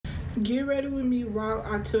Get ready with me while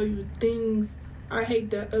I tell you things I hate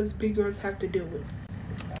that us big girls have to deal with.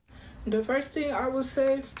 The first thing I would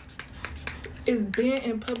say is being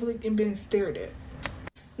in public and being stared at.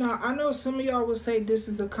 Now, I know some of y'all would say this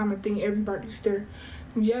is a common thing, everybody stare.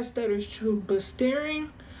 Yes, that is true, but staring,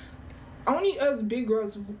 only us big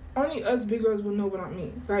girls will know what I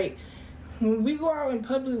mean. Like, when we go out in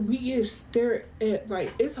public, we get stared at.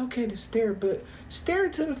 Like, it's okay to stare, but stare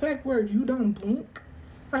to the fact where you don't blink.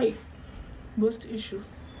 Like, what's the issue?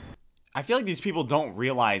 I feel like these people don't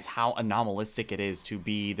realize how anomalistic it is to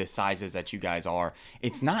be the sizes that you guys are.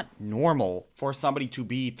 It's not normal for somebody to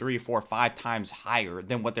be 3, 4, 5 times higher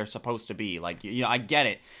than what they're supposed to be. Like, you know, I get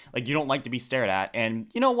it. Like, you don't like to be stared at. And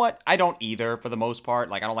you know what? I don't either, for the most part.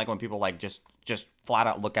 Like, I don't like when people, like, just flat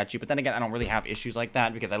out look at you. But then again, I don't really have issues like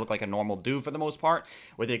that because I look like a normal dude for the most part,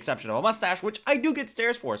 with the exception of a mustache, which I do get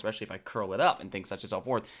stares for, especially if I curl it up and things such and so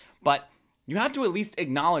forth. But you have to at least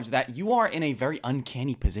acknowledge that you are in a very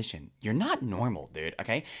uncanny position. You're not normal, dude,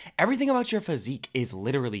 okay? Everything about your physique is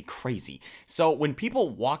literally crazy. So when people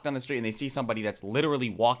walk down the street and they see somebody that's literally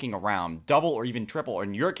walking around double or even triple, or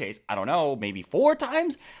in your case, I don't know, maybe 4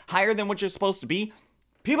 times higher than what you're supposed to be,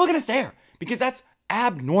 people are gonna stare because that's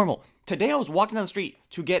abnormal. Today I was walking down the street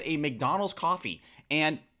to get a McDonald's coffee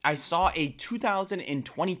and I saw a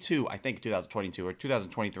 2022, I think 2022 or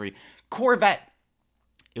 2023 Corvette.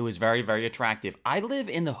 It was very, very attractive. I live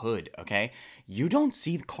in the hood, okay? You don't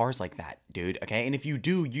see cars like that, dude, okay? And if you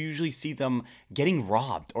do, you usually see them getting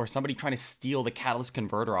robbed or somebody trying to steal the catalyst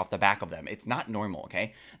converter off the back of them. It's not normal,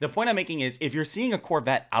 okay? The point I'm making is if you're seeing a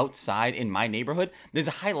Corvette outside in my neighborhood, there's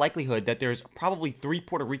a high likelihood that there's probably 3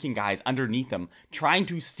 Puerto Rican guys underneath them trying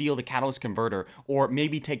to steal the catalyst converter or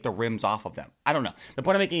maybe take the rims off of them. I don't know. The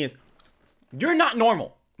point I'm making is you're not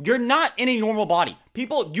normal. You're not in a normal body.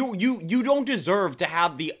 People, you don't deserve to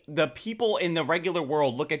have the people in the regular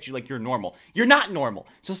world look at you like you're normal. You're not normal.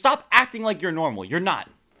 So stop acting like you're normal. You're not.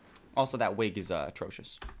 Also, that wig is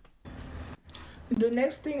atrocious. The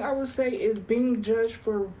next thing I would say is being judged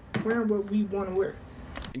for wearing what we want to wear.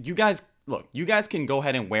 You guys, look, you guys can go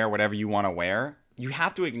ahead and wear whatever you want to wear. You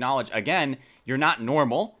have to acknowledge, again, you're not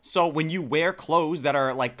normal. So when you wear clothes that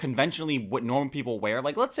are like conventionally what normal people wear,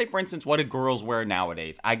 like let's say, for instance, what do girls wear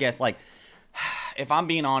nowadays? I guess like, if I'm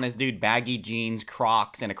being honest, dude, baggy jeans,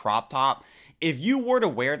 Crocs, and a crop top. If you were to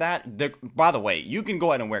wear that, by the way, you can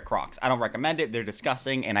go ahead and wear Crocs. I don't recommend it. They're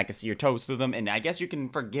disgusting, and I can see your toes through them. And I guess you can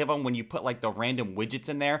forgive them when you put like the random widgets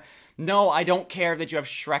in there. No, I don't care that you have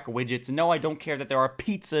Shrek widgets. No, I don't care that there are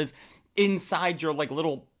pizzas inside your like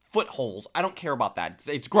little footholes. I don't care about that.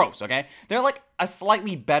 It's gross, okay? They're like a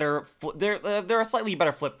slightly better they're a slightly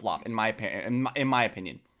better flip-flop in my opinion. In my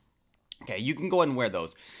opinion. Okay, you can go ahead and wear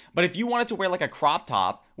those. But if you wanted to wear like a crop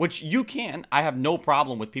top, which you can, I have no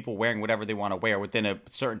problem with people wearing whatever they want to wear within a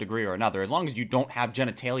certain degree or another, as long as you don't have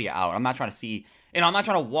genitalia out. I'm not trying to see, I'm not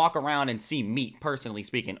trying to walk around and see meat, personally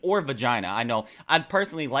speaking, or vagina. I know I'd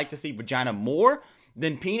personally like to see vagina more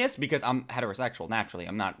than penis because I'm heterosexual naturally.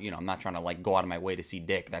 I'm not, I'm not trying to like go out of my way to see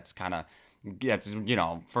dick. That's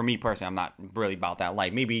for me personally, I'm not really about that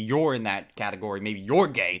life. Maybe you're in that category. Maybe you're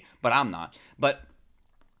gay, but I'm not. But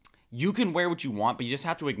you can wear what you want, but you just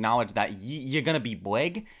have to acknowledge that you're gonna be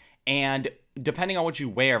big, and depending on what you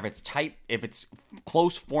wear, if it's tight, if it's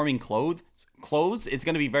close forming clothes, it's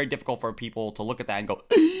gonna be very difficult for people to look at that and go,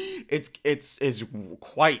 it's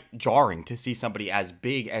quite jarring to see somebody as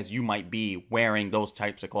big as you might be wearing those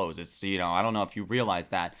types of clothes. It's, I don't know if you realize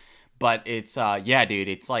that, but it's, yeah, dude,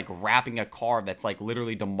 it's like wrapping a car that's like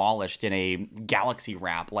literally demolished in a galaxy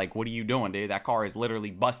wrap. Like, what are you doing, dude? That car is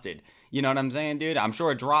literally busted. You know what I'm saying, dude? I'm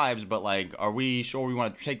sure it drives, but like, are we sure we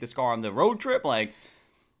want to take this car on the road trip? Like,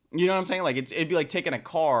 you know what I'm saying? Like, it'd be like taking a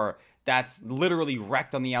car that's literally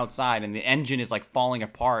wrecked on the outside and the engine is like falling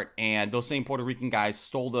apart, and those same Puerto Rican guys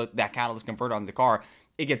stole that catalyst converter on the car.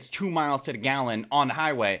 It gets 2 miles to the gallon on the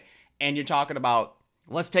highway, and you're talking about,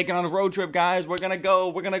 let's take it on a road trip, guys. We're gonna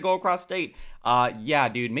go across state. Yeah,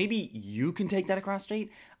 dude, maybe you can take that across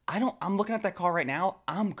state. I'm looking at that car right now.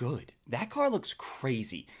 I'm good. That car looks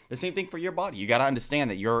crazy. The same thing for your body. You got to understand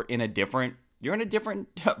that you're in a different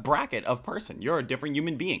bracket of person. You're a different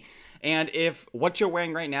human being. And if what you're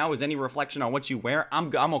wearing right now is any reflection on what you wear,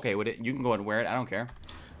 I'm okay with it. You can go and wear it. I don't care.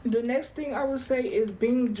 The next thing I would say is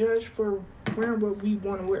being judged for wearing what we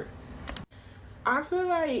want to wear. I feel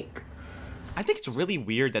like I think it's really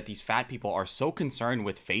weird that these fat people are so concerned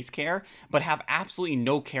with face care, but have absolutely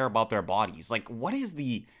no care about their bodies. Like,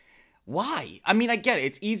 why? I mean, I get it.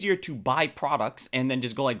 It's easier to buy products and then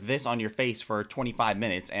just go like this on your face for 25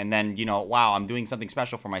 minutes and then, wow, I'm doing something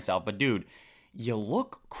special for myself. But dude, you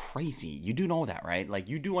look crazy. You do know that, right? Like,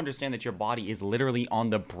 you do understand that your body is literally on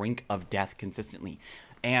the brink of death consistently.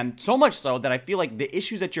 And so much so that I feel like the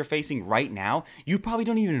issues that you're facing right now, you probably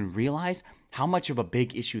don't even realize how much of a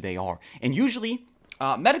big issue they are. And usually,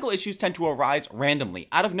 medical issues tend to arise randomly,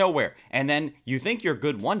 out of nowhere. And then you think you're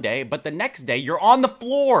good one day, but the next day you're on the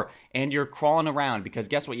floor and you're crawling around because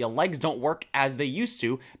guess what? Your legs don't work as they used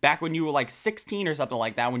to back when you were like 16 or something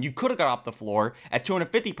like that, when you could have got off the floor at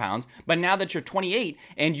 250 pounds. But now that you're 28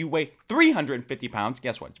 and you weigh 350 pounds,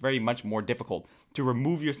 guess what? It's very much more difficult to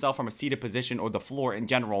remove yourself from a seated position or the floor in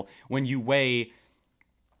general when you weigh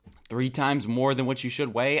 3 times more than what you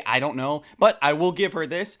should weigh. I don't know, but I will give her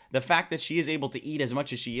this. The fact that she is able to eat as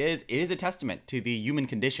much as she is, it is a testament to the human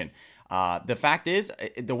condition. The fact is,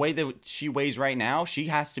 the way that she weighs right now, she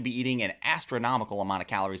has to be eating an astronomical amount of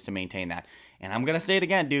calories to maintain that. And I'm going to say it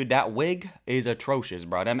again, dude, that wig is atrocious,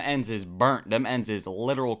 bro. Them ends is burnt. Them ends is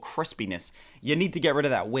literal crispiness. You need to get rid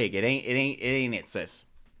of that wig. It ain't it, sis.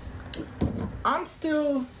 I'm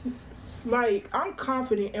still, like, I'm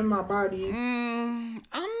confident in my body.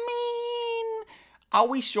 Are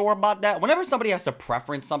we sure about that? Whenever somebody has to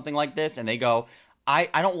preference something like this and they go, I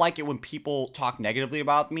don't like it when people talk negatively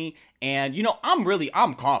about me. And, you know,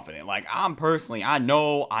 I'm confident. Like, I'm personally, I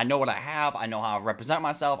know what I have. I know how I represent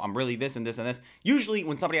myself. I'm really this and this and this. Usually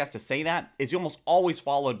when somebody has to say that, it's almost always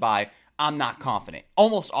followed by, I'm not confident.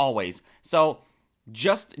 Almost always. So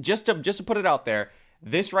just to put it out there,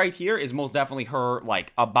 this right here is most definitely her,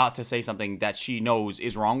 like, about to say something that she knows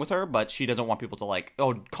is wrong with her, but she doesn't want people to, like,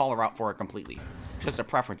 call her out for it completely. She has to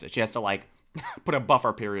preference it. She has to, like, put a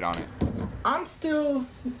buffer period on it. I'm still,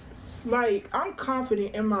 like, I'm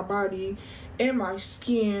confident in my body, in my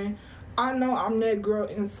skin. I know I'm that girl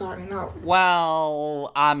inside and out.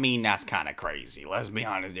 Well, I mean, that's kind of crazy. Let's be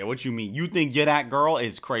honest, dude. What you mean? You think you're that girl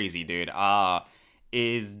is crazy, dude.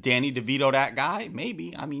 Is Danny DeVito that guy?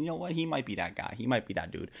 Maybe. I mean, you know what? He might be that guy. He might be that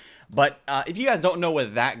dude. But if you guys don't know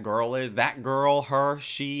what that girl is, that girl, her,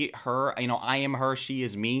 she, her, you know, I am her, she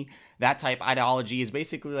is me. That type ideology is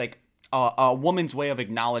basically like a woman's way of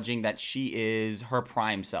acknowledging that she is her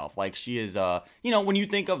prime self. Like, she is, you know, when you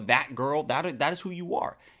think of that girl, that is who you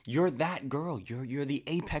are. You're that girl. You're the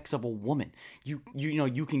apex of a woman. You know,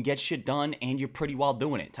 you can get shit done and you're pretty well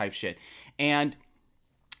doing it type shit. And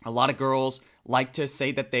a lot of girls like to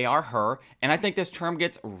say that they are her, and I think this term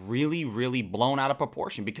gets really, really blown out of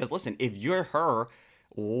proportion because, listen, if you're her,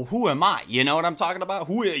 who am I? You know what I'm talking about?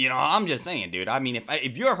 You know, I'm just saying, dude. I mean,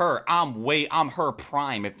 if you're her, I'm her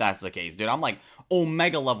prime if that's the case, dude. I'm like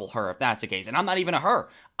Omega level her if that's the case, and I'm not even a her.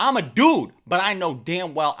 I'm a dude, but I know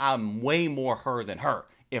damn well I'm way more her than her.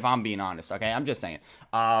 If I'm being honest, okay? I'm just saying.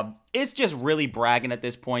 It's just really bragging at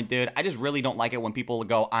this point, dude. I just really don't like it when people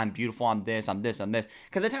go, I'm beautiful, I'm this, I'm this, I'm this.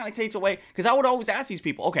 Because it kind of takes away, because I would always ask these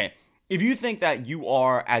people, okay, if you think that you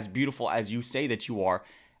are as beautiful as you say that you are,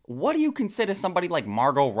 what do you consider somebody like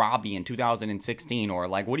Margot Robbie in 2016? Or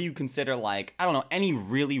like, what do you consider like, I don't know, any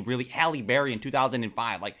really, really Halle Berry in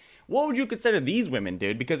 2005? Like, what would you consider these women,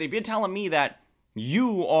 dude? Because if you're telling me that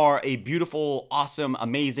you are a beautiful, awesome,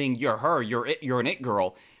 amazing, you're her, you're an it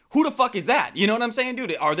girl, who the fuck is that? You know what I'm saying,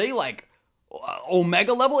 dude? Are they like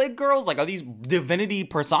Omega level it girls? Like, are these divinity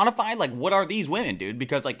personified? Like, what are these women, dude?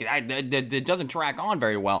 Because like it doesn't track on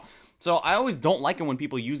very well. So I always don't like it when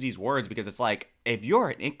people use these words because it's like, if you're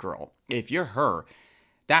an it girl, if you're her,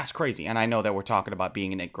 that's crazy. And I know that we're talking about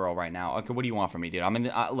being an it girl right now. Okay, what do you want from me, dude? I'm in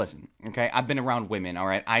the, listen, okay? I've been around women, all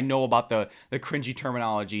right? I know about the cringy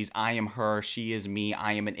terminologies. I am her, she is me,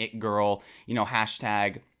 I am an it girl, you know,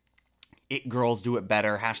 hashtag it girls do it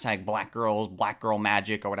better, hashtag black girl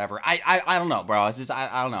magic or whatever. I don't know, bro. It's just,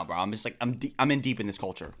 I don't know, bro. I'm just like, I'm in deep in this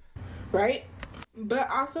culture. Right? But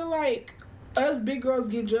I feel like us big girls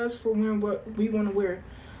get judged for wearing what we want to wear.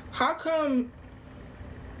 How come?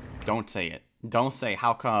 Don't say it. Don't say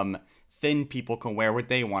how come thin people can wear what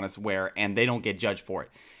they want to wear and they don't get judged for it.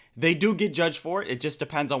 They do get judged for it. It just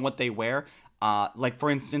depends on what they wear. Like,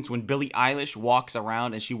 for instance, when Billie Eilish walks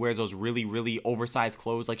around and she wears those really, really oversized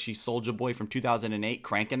clothes like she's Soulja Boy from 2008,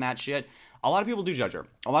 cranking that shit, a lot of people do judge her.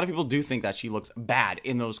 A lot of people do think that she looks bad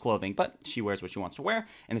in those clothing, but she wears what she wants to wear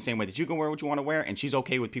in the same way that you can wear what you want to wear, and she's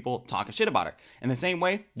okay with people talking shit about her. In the same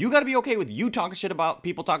way, you got to be okay with you talking shit about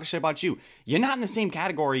people talking shit about you. You're not in the same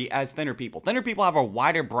category as thinner people. Thinner people have a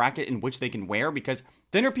wider bracket in which they can wear because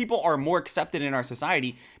thinner people are more accepted in our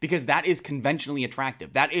society because that is conventionally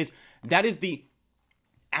attractive. That is the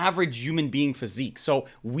average human being physique. So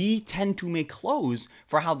we tend to make clothes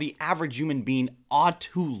for how the average human being ought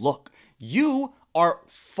to look. You are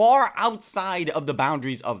far outside of the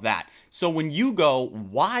boundaries of that. So when you go,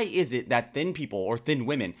 why is it that thin people or thin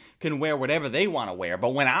women can wear whatever they want to wear,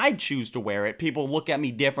 but when I choose to wear it, people look at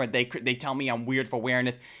me different. They tell me I'm weird for wearing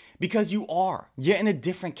this. Because you are. You're in a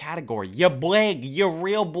different category. You're blig. You're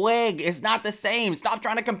real blig. It's not the same. Stop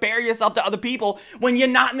trying to compare yourself to other people when you're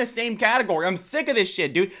not in the same category. I'm sick of this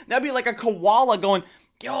shit, dude. That'd be like a koala going,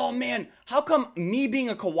 yo, man, how come me being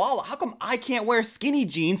a koala, how come I can't wear skinny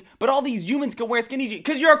jeans, but all these humans can wear skinny jeans?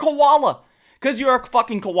 Because you're a koala. Because you're a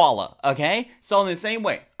fucking koala, okay? So in the same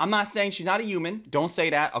way, I'm not saying she's not a human. Don't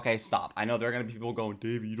say that. Okay, stop. I know there are going to be people going,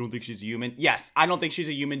 David, you don't think she's a human? Yes, I don't think she's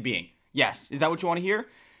a human being. Yes. Is that what you want to hear?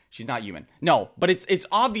 She's not human. No, but it's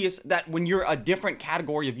obvious that when you're a different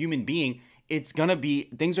category of human being, things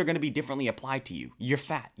are gonna be differently applied to you. You're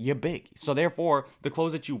fat, you're big. So therefore, the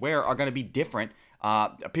clothes that you wear are gonna be different.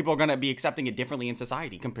 People are gonna be accepting it differently in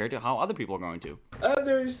society compared to how other people are going to.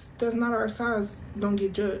 Others that's not our size don't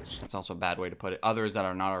get judged. That's also a bad way to put it. Others that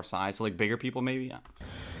are not our size, so like bigger people maybe, yeah.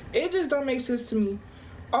 It just don't make sense to me.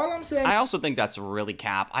 All I'm saying, I also think that's really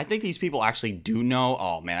cap. I think these people actually do know.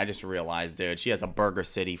 Oh, man, I just realized, dude. She has a Burger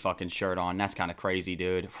City fucking shirt on. That's kind of crazy,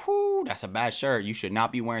 dude. Whew, that's a bad shirt. You should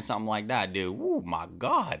not be wearing something like that, dude. Oh, my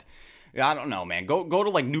God. I don't know, man. Go to,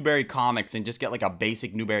 like, Newberry Comics and just get, like, a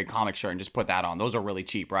basic Newberry Comic shirt and just put that on. Those are really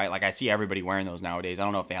cheap, right? Like, I see everybody wearing those nowadays. I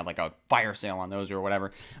don't know if they had, like, a fire sale on those or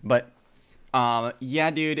whatever. But,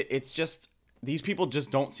 yeah, dude, it's just, these people just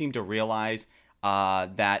don't seem to realize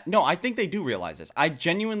that no, I think they do realize this. I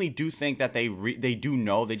genuinely do think that they do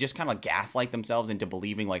know. They just kind of gaslight themselves into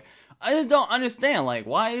believing like, I just don't understand. Like,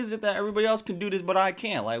 why is it that everybody else can do this but I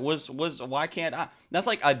can't? Like, why can't I? That's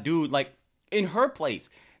like a dude like in her place.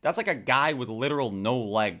 That's like a guy with literal no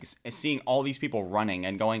legs and seeing all these people running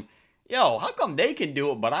and going, yo, how come they can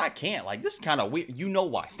do it but I can't? Like, this is kind of weird. You know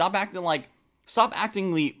why? Stop acting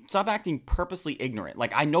purposely ignorant.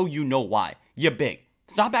 Like, I know you know why. You're big.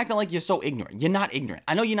 Stop acting like you're so ignorant. You're not ignorant.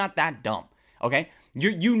 I know you're not that dumb, okay?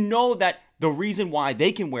 You know that the reason why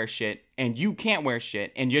they can wear shit and you can't wear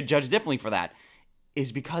shit and you're judged differently for that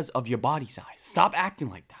is because of your body size. Stop acting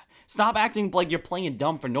like that. Stop acting like you're playing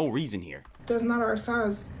dumb for no reason here. That's not our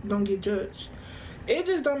size. Don't get judged. It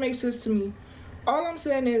just don't make sense to me. All I'm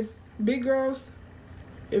saying is, big girls,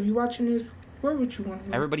 if you're watching this, wear what you want to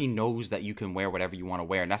wear. Everybody knows that you can wear whatever you want to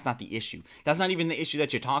wear, and that's not the issue. That's not even the issue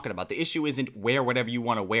that you're talking about. The issue isn't wear whatever you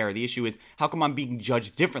want to wear. The issue is how come I'm being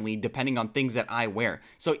judged differently depending on things that I wear.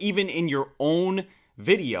 So even in your own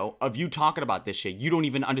video of you talking about this shit, you don't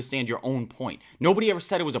even understand your own point. Nobody ever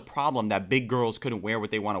said it was a problem that big girls couldn't wear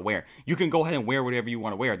what they want to wear. You can go ahead and wear whatever you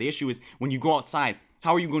want to wear. The issue is when you go outside,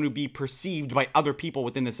 how are you going to be perceived by other people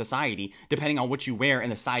within the society depending on what you wear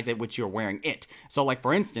and the size at which you're wearing it? So like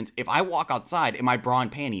for instance, if I walk outside in my bra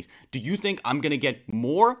and panties, do you think I'm going to get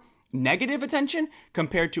more negative attention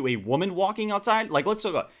compared to a woman walking outside? Like, let's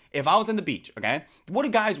look, if I was in the beach, okay, what do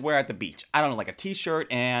guys wear at the beach? I don't know, like a t-shirt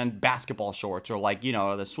and basketball shorts or like, you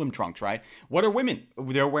know, the swim trunks, right? What are women?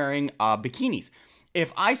 They're wearing bikinis.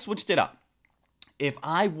 If I switched it up, if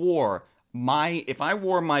I wore my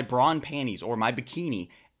bra and panties or my bikini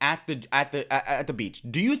at the beach,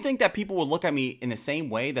 do you think that people would look at me in the same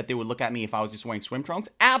way that they would look at me if I was just wearing swim trunks?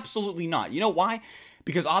 Absolutely not. You know why?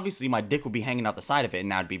 Because obviously my dick would be hanging out the side of it,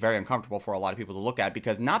 and that would be very uncomfortable for a lot of people to look at,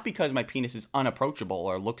 because not because my penis is unapproachable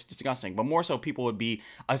or looks disgusting, but more so people would be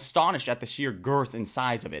astonished at the sheer girth and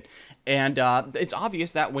size of it. And it's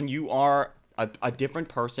obvious that when you are a different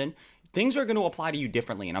person, things are going to apply to you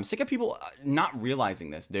differently. And I'm sick of people not realizing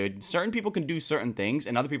this, dude. Certain people can do certain things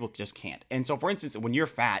and other people just can't. And so, for instance, when you're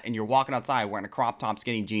fat and you're walking outside wearing a crop top,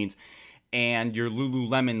 skinny jeans, and your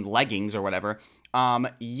Lululemon leggings or whatever,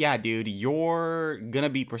 yeah, dude, you're going to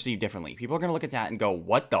be perceived differently. People are going to look at that and go,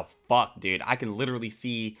 what the fuck, dude? I can literally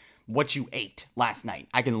see what you ate last night.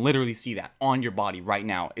 I can literally see that on your body right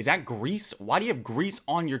now. Is that grease? Why do you have grease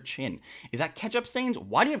on your chin? Is that ketchup stains?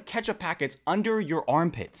 Why do you have ketchup packets under your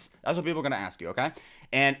armpits? That's what people are going to ask you, okay?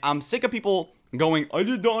 And I'm sick of people going, I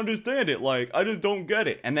just don't understand it. Like, I just don't get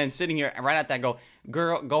it. And then sitting here right at that go,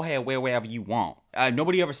 girl, go ahead, wear whatever you want.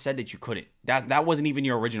 Nobody ever said that you couldn't. That wasn't even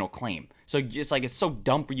your original claim. So it's like, it's so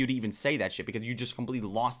dumb for you to even say that shit because you just completely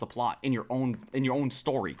lost the plot in your own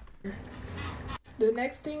story. The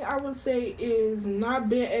next thing I would say is not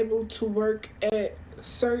being able to work at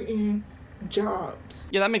certain jobs.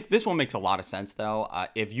 Yeah, this one makes a lot of sense though.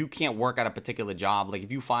 If you can't work at a particular job, like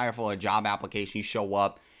if you file for a job application, you show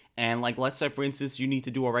up, and like let's say for instance you need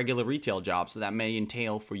to do a regular retail job, so that may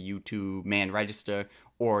entail for you to man register,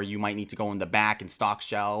 or you might need to go in the back and stock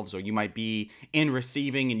shelves, or you might be in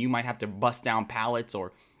receiving and you might have to bust down pallets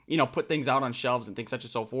or, you know, put things out on shelves and things such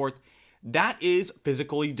and so forth. that is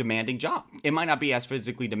physically demanding job. It might not be as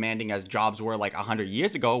physically demanding as jobs were like 100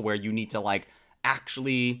 years ago, where you need to like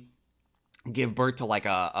actually give birth to like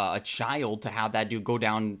a child to have that dude go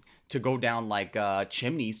down like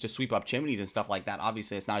chimneys, to sweep up chimneys and stuff like that.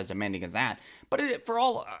 Obviously it's not as demanding as that, but for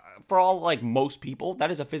all like most people, that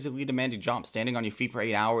is a physically demanding job. Standing on your feet for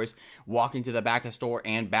 8 hours, walking to the back of the store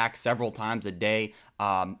and back several times a day.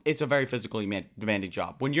 It's a very physically demanding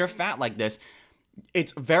job. When you're fat like this,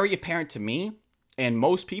 it's very apparent to me and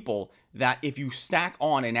most people that if you stack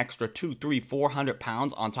on an extra 200, 300, 400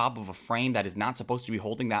 pounds on top of a frame that is not supposed to be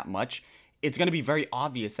holding that much, it's going to be very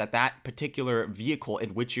obvious that that particular vehicle in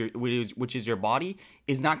which is your body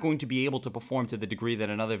is not going to be able to perform to the degree that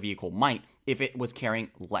another vehicle might if it was carrying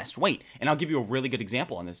less weight. And I'll give you a really good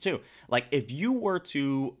example on this too. Like if you were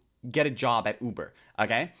to get a job at Uber,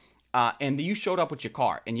 okay? And you showed up with your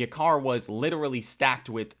car, and your car was literally stacked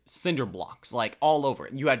with cinder blocks, like all over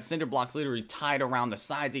it. You had cinder blocks literally tied around the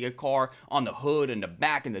sides of your car, on the hood and the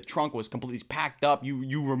back, and the trunk was completely packed up.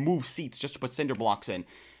 You removed seats just to put cinder blocks in.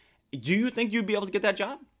 Do you think you'd be able to get that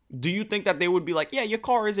job? Do you think that they would be like, yeah, your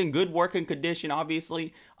car is in good working condition,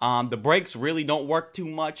 obviously. The brakes really don't work too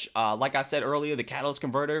much. Like I said earlier, the catalyst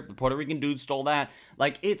converter, the Puerto Rican dude stole that.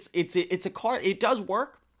 Like it's a car. It does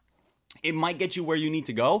work. It might get you where you need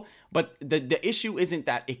to go, but the issue isn't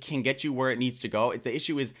that it can get you where it needs to go. The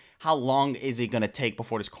issue is how long is it going to take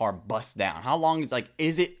before this car busts down? How long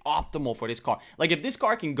is it optimal for this car? Like if this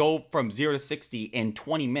car can go from 0 to 60 in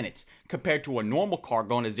 20 minutes compared to a normal car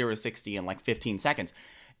going to 0 to 60 in like 15 seconds,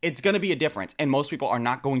 it's going to be a difference. And most people are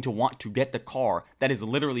not going to want to get the car that is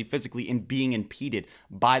literally physically being impeded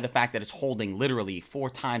by the fact that it's holding literally 4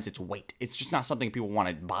 times its weight. It's just not something people want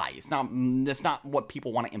to buy. That's not what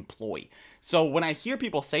people want to employ. So when I hear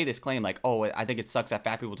people say this claim like, oh, I think it sucks that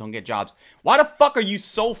fat people don't get jobs. Why the fuck are you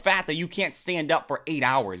so fat that you can't stand up for 8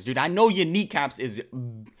 hours? Dude, I know your kneecaps is...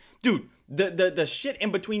 Dude, the shit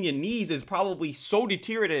in between your knees is probably so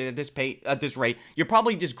deteriorated at this rate. You're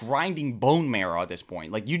probably just grinding bone marrow at this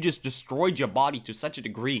point. Like you just destroyed your body to such a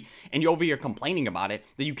degree, and you're over here complaining about it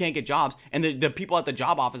that you can't get jobs. And the people at the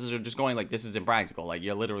job offices are just going like, this is impractical. Like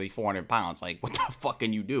you're literally 400 pounds. Like what the fuck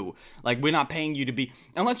can you do? Like we're not paying you to be,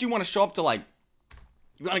 unless you want to show up to like,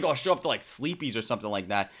 you want to go show up to like Sleepy's or something like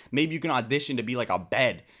that. Maybe you can audition to be like a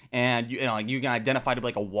bed, and you know like you can identify to be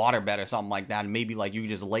like a water bed or something like that. And maybe like you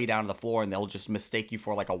just lay down on the floor and they'll just mistake you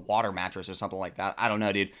for like a water mattress or something like that. I don't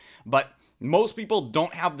know, dude. But most people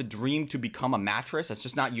don't have the dream to become a mattress. That's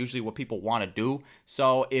just not usually what people want to do.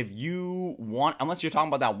 So if you want, unless you're talking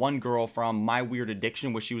about that one girl from My Weird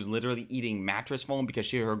Addiction where she was literally eating mattress foam because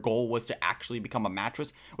her goal was to actually become a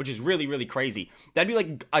mattress, which is really, really crazy. That'd be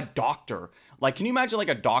like a doctor. Like, can you imagine like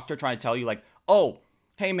a doctor trying to tell you like, oh,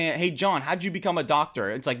 hey man, hey John, how'd you become a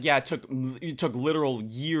doctor? It's like, yeah, it took literal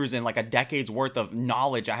years and like a decade's worth of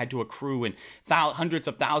knowledge I had to accrue, and hundreds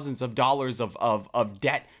of thousands of dollars of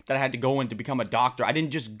debt that I had to go in to become a doctor. I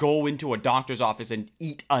didn't just go into a doctor's office and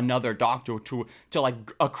eat another doctor to like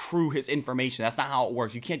accrue his information. That's not how it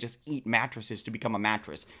works. You can't just eat mattresses to become a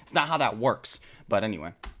mattress. It's not how that works. But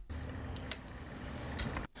anyway.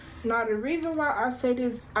 Now, the reason why I say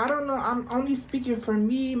this, I don't know, I'm only speaking from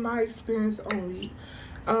me, my experience only.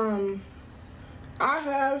 I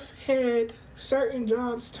have had certain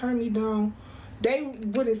jobs turn me down. They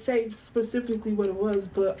wouldn't say specifically what it was,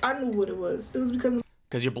 but I knew what it was. It was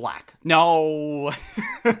because you're black. No.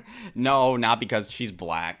 No, not because she's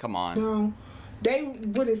black. Come on. No, they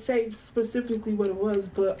wouldn't say specifically what it was,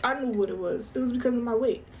 but I knew what it was. It was because of my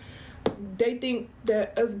weight. They think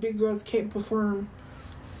that us big girls can't perform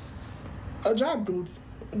a job duty,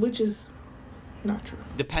 which is not true.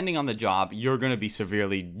 Depending on the job, you're going to be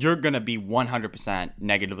 100%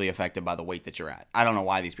 negatively affected by the weight that you're at. I don't know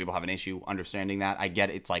why these people have an issue understanding that. I get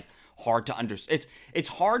it. It's like hard to understand. It's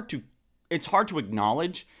hard to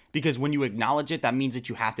acknowledge, because when you acknowledge it, that means that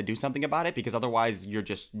you have to do something about it, because otherwise you're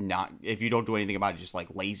just not, if you don't do anything about it, just like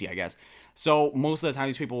lazy, I guess. So most of the time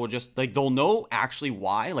these people will just like, they'll know actually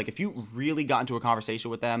why. Like if you really got into a conversation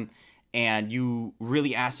with them and you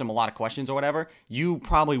really ask them a lot of questions or whatever, you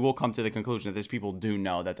probably will come to the conclusion that these people do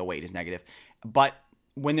know that the weight is negative. But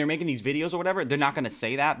when they're making these videos or whatever, they're not going to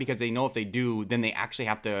say that, because they know if they do, then they actually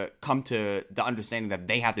have to come to the understanding that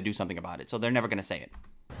they have to do something about it. So they're never going to say it.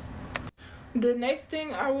 The next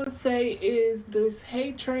thing I would say is this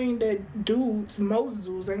hate train that most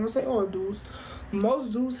dudes, I ain't gonna say all dudes,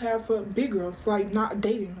 most dudes have for big girls, like not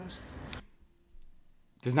dating us.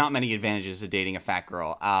 There's not many advantages to dating a fat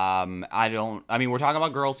girl. I mean, we're talking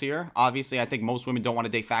about girls here. Obviously, I think most women don't want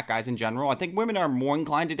to date fat guys in general. I think women are more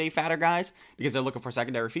inclined to date fatter guys because they're looking for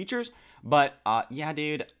secondary features. But, yeah,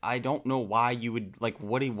 dude, I don't know why you would, like,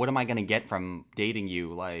 what am I going to get from dating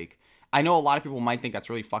you? Like, I know a lot of people might think that's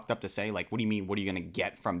really fucked up to say. Like, what do you mean? What are you going to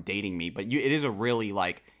get from dating me? But it is a really,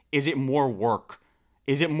 like, is it more work?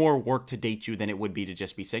 Is it more work to date you than it would be to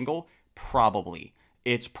just be single? Probably.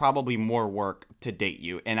 It's probably more work to date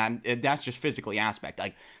you. And that's just physically aspect.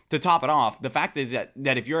 Like, to top it off, the fact is that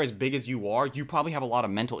if you're as big as you are, you probably have a lot of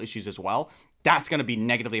mental issues as well. That's going to be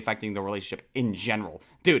negatively affecting the relationship in general.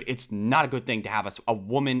 Dude, it's not a good thing to have a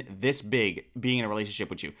woman this big being in a relationship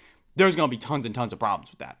with you. There's going to be tons and tons of problems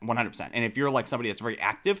with that, 100%. And if you're like somebody that's very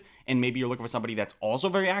active and maybe you're looking for somebody that's also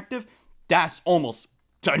very active, that's almost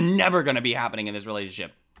never going to be happening in this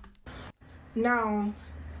relationship. Now,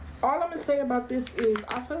 all I'm gonna say about this is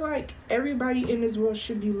I feel like everybody in this world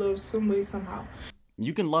should be loved some way, somehow.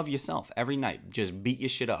 You can love yourself every night. Just beat your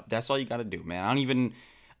shit up. That's all you got to do, man.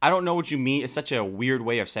 I don't know what you mean. It's such a weird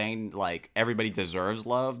way of saying, like, everybody deserves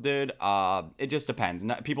love, dude. It just depends.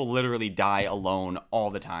 People literally die alone all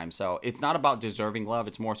the time. So it's not about deserving love.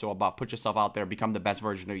 It's more so about put yourself out there, become the best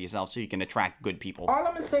version of yourself so you can attract good people. All I'm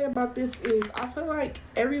going to say about this is I feel like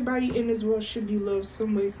everybody in this world should be loved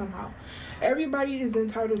some way, somehow. Everybody is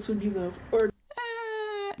entitled to be loved.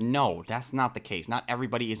 No, that's not the case. Not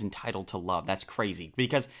everybody is entitled to love. That's crazy.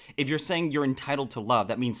 Because if you're saying you're entitled to love,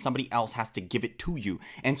 that means somebody else has to give it to you.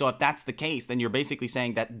 And so if that's the case, then you're basically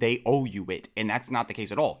saying that they owe you it. And that's not the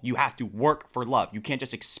case at all. You have to work for love. You can't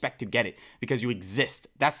just expect to get it because you exist.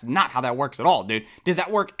 That's not how that works at all, dude. Does that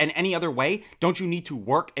work in any other way? Don't you need to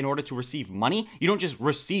work in order to receive money? You don't just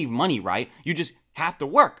receive money, right? You just have to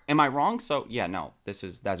work. Am I wrong? So yeah, no,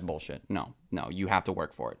 that's bullshit. No, you have to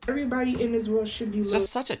work for it. Everybody in this world should be loved. It's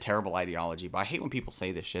just such a terrible ideology, but I hate when people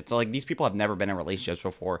say this shit. So like, these people have never been in relationships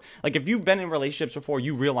before. Like, if you've been in relationships before,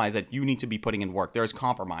 you realize that you need to be putting in work. There's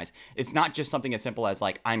compromise. It's not just something as simple as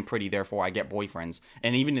like, I'm pretty, therefore I get boyfriends.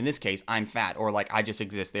 And even in this case, I'm fat, or like, I just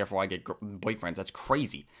exist, therefore I get boyfriends. That's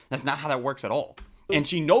crazy. That's not how that works at all. And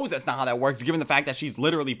she knows that's not how that works, given the fact that she's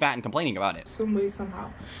literally fat and complaining about it. Some way, somehow.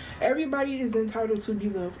 Everybody is entitled to be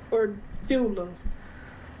loved or feel loved.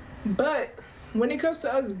 But when it comes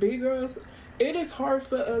to us big girls, it is hard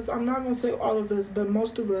for us. I'm not going to say all of us, but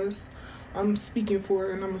most of us, I'm speaking for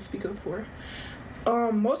and I'm going to speak up for.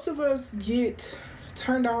 Most of us get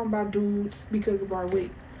turned down by dudes because of our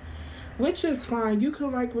weight. Which is fine. You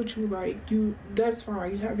can like what you like. That's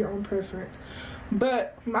fine. You have your own preference.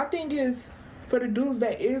 But my thing is, for the dudes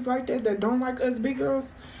that is like that don't like us big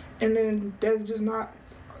girls, and then that's just not,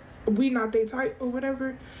 we not their type or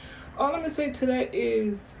whatever, all I'm going to say to that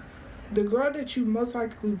is the girl that you most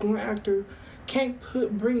likely going after can't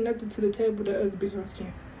bring nothing to the table that us big girls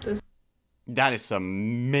can. That is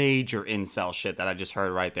some major incel shit that I just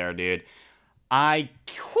heard right there, dude. That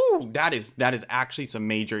is actually some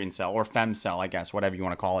major incel, or femcel, I guess, whatever you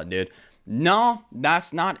want to call it, dude. No,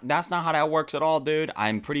 that's not how that works at all, dude.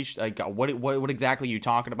 I'm pretty like, what exactly are you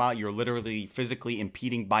talking about? You're literally physically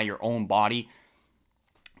impeding by your own body.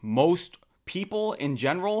 Most people in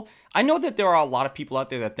general, I know that there are a lot of people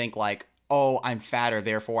out there that think like, oh, I'm fatter,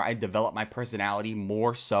 therefore I develop my personality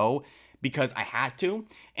more so because I had to.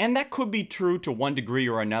 And that could be true to one degree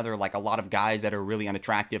or another. Like, a lot of guys that are really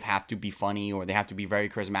unattractive have to be funny, or they have to be very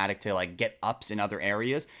charismatic to like get ups in other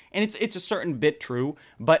areas. And it's a certain bit true.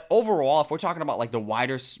 But overall, if we're talking about like the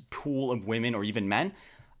wider pool of women or even men,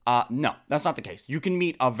 no, that's not the case. You can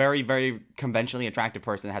meet a very, very conventionally attractive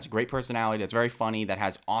person that has a great personality, that's very funny, that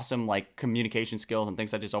has awesome like communication skills and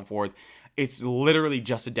things such and so forth. It's literally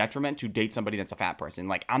just a detriment to date somebody that's a fat person.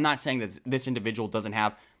 Like, I'm not saying that this individual doesn't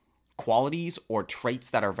have qualities or traits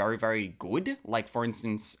that are very, very good. Like, for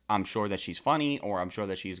instance, I'm sure that she's funny, or I'm sure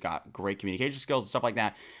that she's got great communication skills and stuff like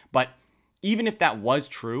that. But even if that was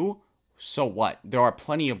true, so what? There are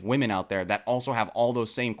plenty of women out there that also have all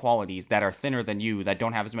those same qualities, that are thinner than you, that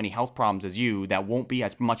don't have as many health problems as you, that won't be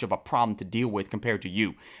as much of a problem to deal with compared to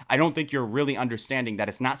you. I don't think you're really understanding that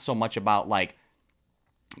it's not so much about like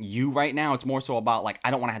you right now. It's more so about like,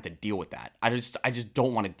 I don't want to have to deal with that. I just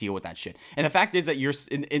don't want to deal with that shit. And the fact is that you're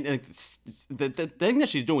the thing that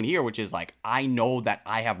she's doing here, which is like, I know that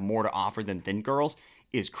I have more to offer than thin girls,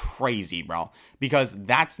 is crazy, bro. Because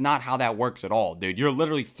that's not how that works at all, dude. You're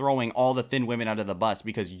literally throwing all the thin women under the bus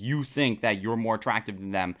because you think that you're more attractive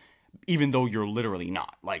than them, even though you're literally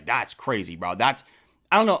not. Like, that's crazy, bro. I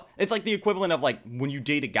don't know. It's like the equivalent of like when you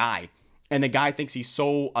date a guy and the guy thinks he's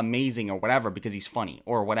so amazing or whatever because he's funny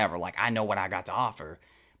or whatever. Like, I know what I got to offer.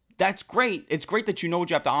 that's great. It's great that you know what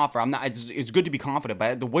you have to offer. It's good to be confident,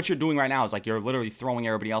 but what you're doing right now is like you're literally throwing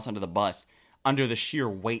everybody else under the bus under the sheer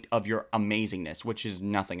weight of your amazingness, which is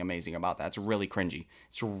nothing amazing about that. It's really cringy.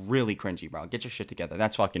 It's really cringy, bro. Get your shit together.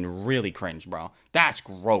 That's fucking really cringe, bro. That's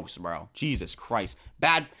gross, bro. Jesus Christ.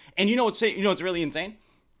 Bad. And you know what's really insane?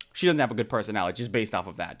 She doesn't have a good personality just based off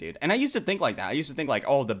of that, dude. And I used to think like that. I used to think like,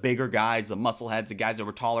 oh, the bigger guys, the muscle heads, the guys that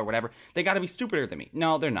were taller, whatever, they got to be stupider than me.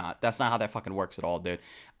 No, they're not. That's not how that fucking works at all, dude.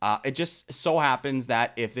 It just so happens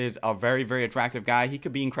that if there's a very, very attractive guy, he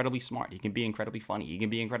could be incredibly smart. He can be incredibly funny. He can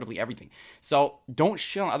be incredibly everything. So don't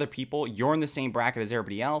shit on other people. You're in the same bracket as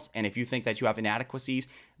everybody else. And if you think that you have inadequacies,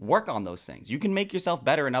 work on those things. You can make yourself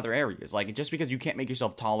better in other areas. Like just because you can't make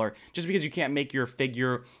yourself taller, just because you can't make your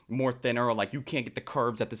figure more thinner, or like you can't get the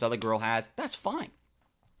curves that this other girl has, that's fine.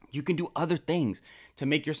 You can do other things to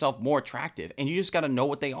make yourself more attractive, and you just got to know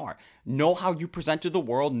what they are. Know how you present to the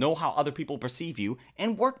world, know how other people perceive you,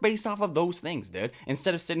 and work based off of those things, dude.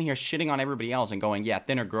 Instead of sitting here shitting on everybody else and going, yeah,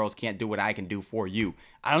 thinner girls can't do what I can do for you.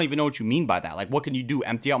 I don't even know what you mean by that. Like, what can you do?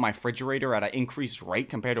 Empty out my refrigerator at an increased rate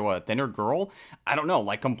compared to a thinner girl? I don't know.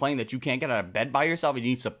 Like, complain that you can't get out of bed by yourself and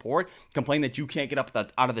you need support. Complain that you can't get up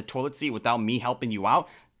out of the toilet seat without me helping you out.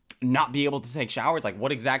 Not be able to take showers. Like,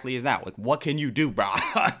 what exactly is that? Like, what can you do, bro?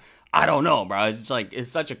 I don't know, bro. It's just like,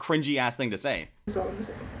 it's such a cringy ass thing to say. That's all I'm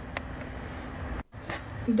saying.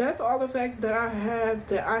 That's all the facts that I have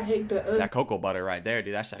that I hate that us that cocoa butter right there,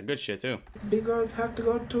 dude. That's that good shit too. big girls have to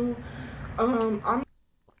go through.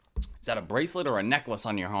 Is that a bracelet or a necklace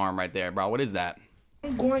on your arm right there, bro? What is that?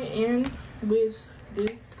 I'm going in with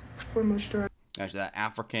this for moisturizer. There's that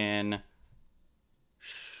African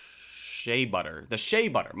shea butter. The shea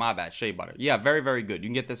butter. My bad. Shea butter. Yeah, very, very good. You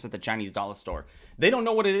can get this at the Chinese dollar store. They don't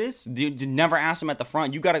know what it is. You never ask them at the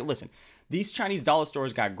front. You got to listen. These Chinese dollar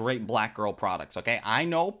stores got great black girl products, okay? I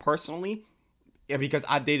know personally, because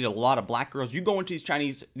I've dated a lot of black girls. You go into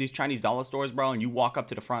these Chinese dollar stores, bro, and you walk up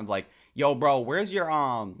to the front like, yo, bro, where's your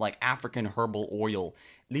like African herbal oil?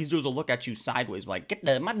 These dudes will look at you sideways like, get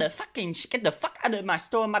the fuck out of my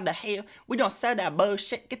store, mother hell. We don't sell that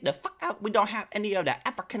bullshit. Get the fuck out. We don't have any of that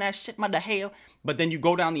African ass shit, mother hell. But then you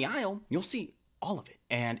go down the aisle, you'll see all of it,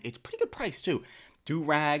 and it's pretty good price too. Do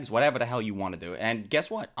rags, whatever the hell you want to do. And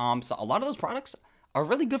guess what? So a lot of those products are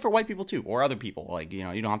really good for white people too, or other people. Like, you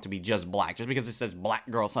know, you don't have to be just black. Just because it says black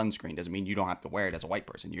girl sunscreen doesn't mean you don't have to wear it as a white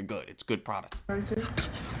person. You're good. It's good product.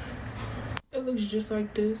 It looks just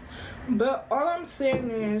like this. But all I'm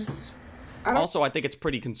saying is, I think it's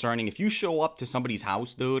pretty concerning if you show up to somebody's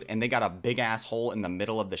house, dude, and they got a big ass hole in the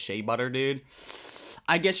middle of the shea butter, dude.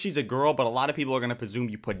 I guess she's a girl, but a lot of people are going to presume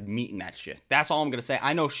you put meat in that shit. That's all I'm going to say.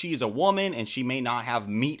 I know she's a woman and she may not have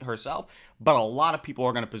meat herself, but a lot of people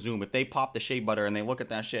are going to presume if they pop the shea butter and they look at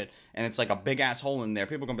that shit and it's like a big ass hole in there,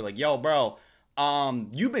 people are going to be like, yo, bro,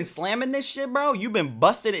 you've been slamming this shit, bro? You've been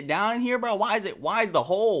busting it down in here, bro? Why is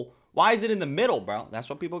it in the middle, bro? That's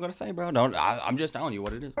what people are going to say, bro. I'm just telling you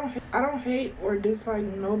what it is. I don't hate or dislike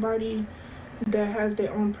nobody that has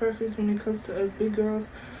their own preference when it comes to us big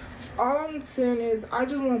girls. All I'm saying is I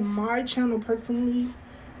just want my channel personally,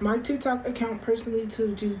 my TikTok account personally,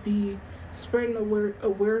 to just be spreading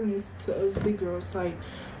awareness to us big girls. Like,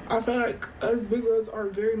 I feel like us big girls are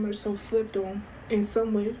very much so slept on in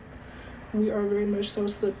some way. We are very much so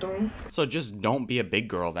slept on. So just don't be a big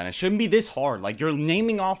girl then. It shouldn't be this hard. Like, you're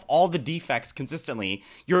naming off all the defects consistently.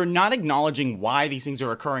 You're not acknowledging why these things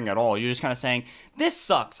are occurring at all. You're just kind of saying, this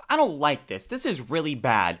sucks. I don't like this. This is really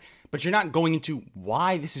bad. But you're not going into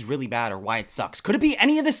why this is really bad or why it sucks. Could it be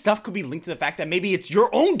any of this stuff could be linked to the fact that maybe it's your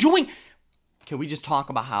own doing? Can we just talk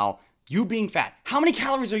about how you being fat, how many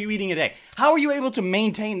calories are you eating a day? How are you able to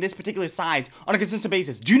maintain this particular size on a consistent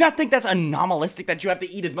basis? Do you not think that's anomalistic that you have to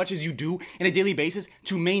eat as much as you do in a daily basis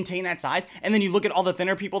to maintain that size? And then you look at all the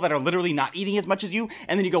thinner people that are literally not eating as much as you,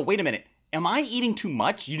 and then you go, wait a minute. Am I eating too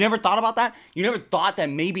much? You never thought about that? You never thought that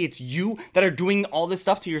maybe it's you that are doing all this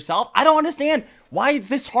stuff to yourself? I don't understand. Why is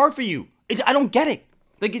this hard for you? I don't get it.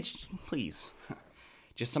 Like, please,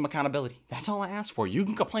 just some accountability. That's all I ask for. You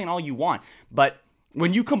can complain all you want, but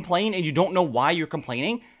when you complain and you don't know why you're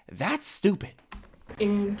complaining, that's stupid.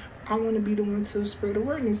 And I want to be the one to spread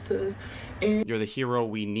awareness to us. And you're the hero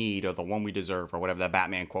we need, or the one we deserve, or whatever that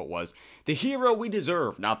Batman quote was. The hero we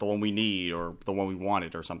deserve, not the one we need, or the one we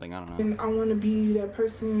wanted, or something. I don't know. And I want to be that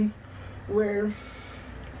person where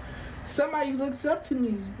somebody looks up to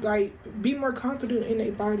me, like, be more confident in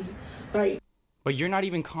their body. Like, but you're not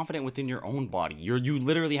even confident within your own body. You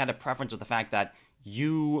literally had a preference with the fact that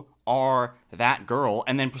you are that girl,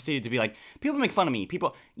 and then proceeded to be like, people make fun of me.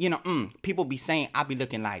 People, people be saying I be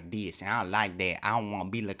looking like this, and I don't like that. I don't want to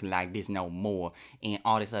be looking like this no more, and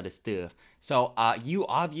all this other stuff. So you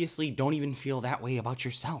obviously don't even feel that way about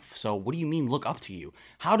yourself. So what do you mean look up to you?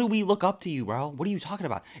 How do we look up to you, bro? What are you talking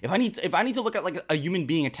about? If I need to look at like a human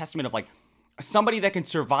being, a testament of like somebody that can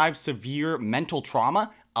survive severe mental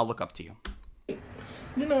trauma, I'll look up to you.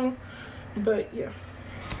 But yeah.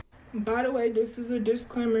 By the way, this is a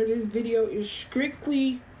disclaimer. This video is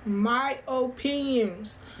strictly my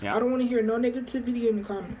opinions. Yeah. I don't want to hear no negativity in the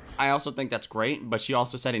comments. I also think that's great, but she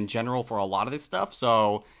also said in general for a lot of this stuff.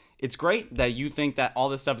 So it's great that you think that all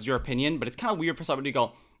this stuff is your opinion, but it's kind of weird for somebody to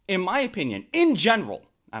go, in my opinion, in general.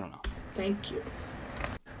 I don't know. Thank you.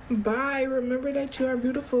 Bye. Remember that you are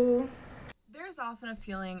beautiful. There's often a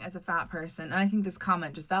feeling as a fat person, and I think this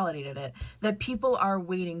comment just validated it, that people are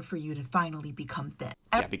waiting for you to finally become thin.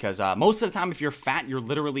 Yeah, because most of the time if you're fat, you're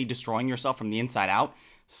literally destroying yourself from the inside out.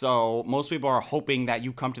 So most people are hoping that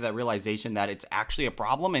you come to that realization that it's actually a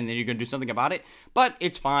problem and then you're going to do something about it. But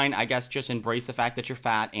it's fine. I guess just embrace the fact that you're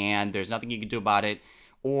fat and there's nothing you can do about it,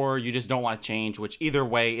 or you just don't want to change, which either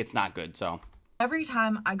way, it's not good. So every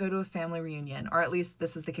time I go to a family reunion, or at least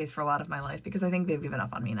this is the case for a lot of my life, because I think they've given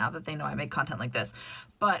up on me now that they know I make content like this.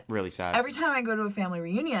 But really sad. Every time I go to a family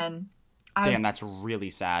reunion, damn, that's really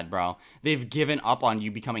sad, bro. They've given up on you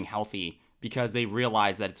becoming healthy because they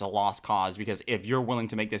realize that it's a lost cause. Because if you're willing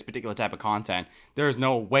to make this particular type of content, there's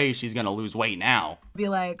no way she's going to lose weight now. Be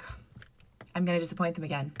like, I'm going to disappoint them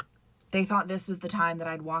again. They thought this was the time that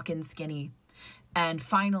I'd walk in skinny and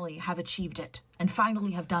finally have achieved it and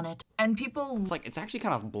finally have done it. And people... It's actually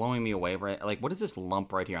kind of blowing me away, right? Like, what is this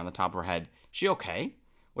lump right here on the top of her head? She okay?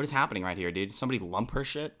 What is happening right here, dude? Did somebody lump her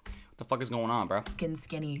shit? What the fuck is going on, bro? ...and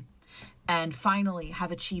skinny and finally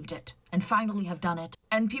have achieved it and finally have done it.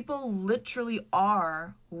 And people literally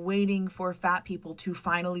are waiting for fat people to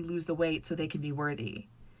finally lose the weight so they can be worthy.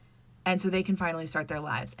 And so they can finally start their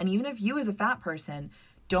lives. And even if you as a fat person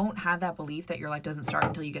don't have that belief that your life doesn't start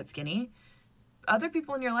until you get skinny, other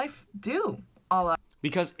people in your life do.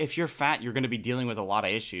 Because if you're fat, you're going to be dealing with a lot of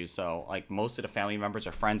issues. So, like, most of the family members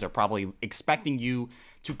or friends are probably expecting you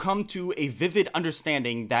to come to a vivid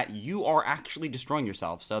understanding that you are actually destroying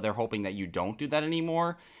yourself. So they're hoping that you don't do that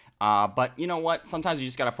anymore. But you know what? Sometimes you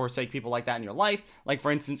just got to forsake people like that in your life. Like,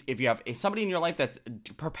 for instance, if you have somebody in your life that's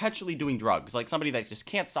perpetually doing drugs, like somebody that just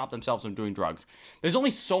can't stop themselves from doing drugs, there's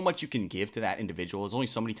only so much you can give to that individual. There's only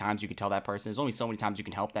so many times you can tell that person. There's only so many times you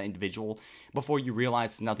can help that individual before you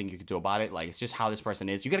realize there's nothing you can do about it. Like, it's just how this person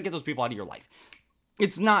is. You got to get those people out of your life.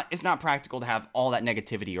 It's not practical to have all that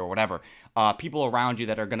negativity or whatever. People around you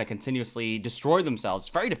that are going to continuously destroy themselves.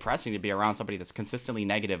 It's very depressing to be around somebody that's consistently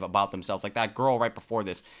negative about themselves. Like that girl right before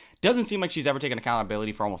this. Doesn't seem like she's ever taken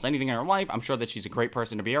accountability for almost anything in her life. I'm sure that she's a great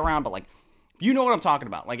person to be around, but like, you know what I'm talking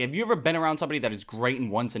about. Like, have you ever been around somebody that is great in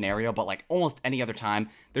one scenario, but like almost any other time,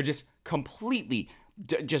 they're just completely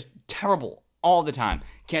just terrible all the time.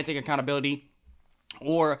 Can't take accountability.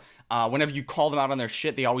 Or whenever you call them out on their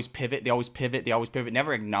shit, they always pivot,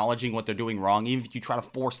 never acknowledging what they're doing wrong, even if you try to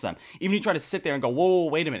force them. Even if you try to sit there and go, whoa,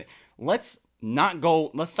 wait a minute. Let's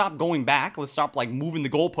stop going back. Let's stop, like, moving the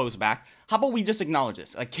goalpost back. How about we just acknowledge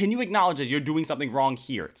this? Like, can you acknowledge that you're doing something wrong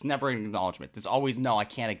here? It's never an acknowledgement. There's always, no, I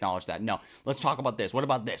can't acknowledge that. No, let's talk about this. What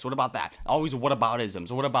about this? What about that? Always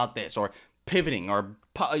whataboutisms. What about this? Or pivoting or,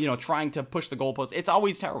 trying to push the goalpost. It's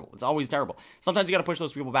always terrible. Sometimes you got to push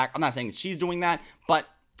those people back. I'm not saying that she's doing that, but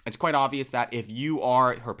it's quite obvious that if you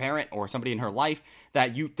are her parent or somebody in her life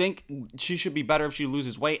that you think she should be better if she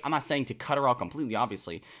loses weight, I'm not saying to cut her out completely,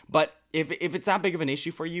 obviously, but if it's that big of an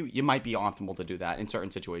issue for you, you might be optimal to do that in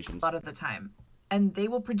certain situations. A lot of the time. And they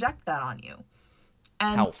will project that on you.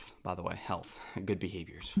 And health, by the way, good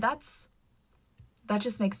behaviors. That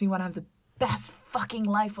just makes me want to have the best fucking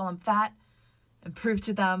life while I'm fat and prove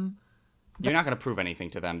to them. You're not going to prove anything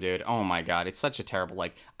to them, dude. Oh my God. It's such a terrible,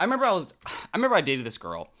 like, I remember I dated this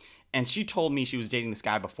girl and she told me she was dating this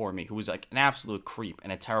guy before me who was like an absolute creep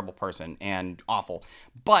and a terrible person and awful.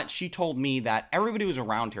 But she told me that everybody who was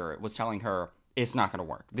around her was telling her it's not going to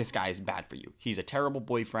work. This guy is bad for you. He's a terrible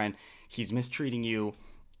boyfriend. He's mistreating you.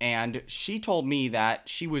 And she told me that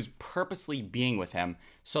she was purposely being with him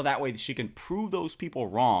so that way she can prove those people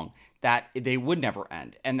wrong, that they would never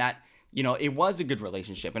end. And that, it was a good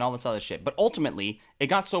relationship and all this other shit. But ultimately, it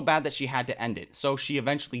got so bad that she had to end it. So she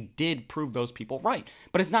eventually did prove those people right.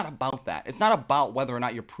 But it's not about that. It's not about whether or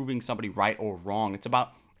not you're proving somebody right or wrong. It's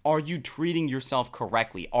about, are you treating yourself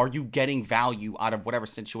correctly? Are you getting value out of whatever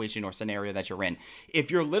situation or scenario that you're in?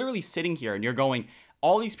 If you're literally sitting here and you're going,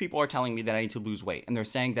 all these people are telling me that I need to lose weight and they're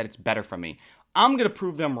saying that it's better for me. I'm going to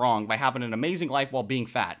prove them wrong by having an amazing life while being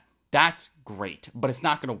fat. That's great, but it's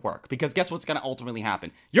not going to work because guess what's going to ultimately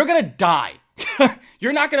happen? You're going to die.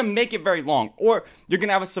 You're not going to make it very long, or you're going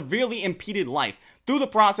to have a severely impeded life through the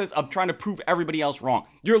process of trying to prove everybody else wrong.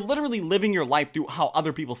 You're literally living your life through how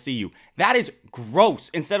other people see you. That is gross,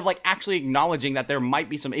 instead of like actually acknowledging that there might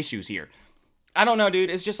be some issues here. I don't know, dude.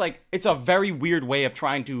 It's just like, it's a very weird way of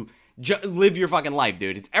trying to live your fucking life,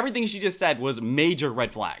 dude. It's everything she just said was major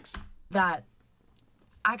red flags. That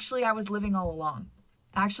actually I was living all along.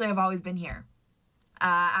 Actually, I've always been here.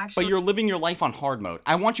 But you're living your life on hard mode.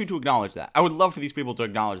 I want you to acknowledge that. I would love for these people to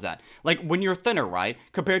acknowledge that. Like, when you're thinner, right,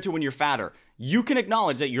 compared to when you're fatter, you can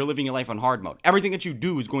acknowledge that you're living your life on hard mode. Everything that you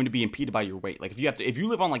do is going to be impeded by your weight. Like, if you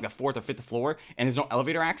live on like the 4th or 5th floor and there's no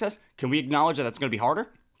elevator access, can we acknowledge that that's going to be harder?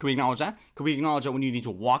 Can we acknowledge that? Can we acknowledge that when you need to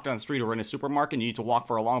walk down the street or in a supermarket and you need to walk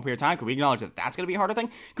for a long period of time? Can we acknowledge that that's going to be a harder thing?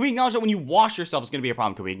 Can we acknowledge that when you wash yourself is going to be a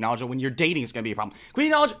problem? Can we acknowledge that when you're dating is going to be a problem? Can we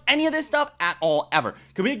acknowledge any of this stuff at all, ever?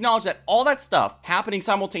 Can we acknowledge that all that stuff happening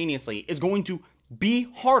simultaneously is going to be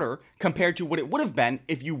harder compared to what it would have been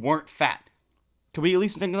if you weren't fat? Can we at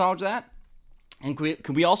least acknowledge that? And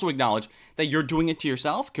can we also acknowledge that you're doing it to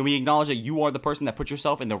yourself? Can we acknowledge that you are the person that put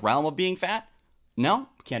yourself in the realm of being fat? No,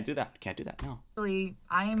 can't do that. Can't do that. No. Actually,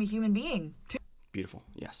 I am a human being too. Beautiful.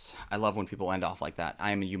 Yes. I love when people end off like that.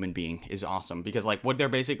 I am a human being is awesome because like what they're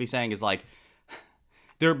basically saying is like,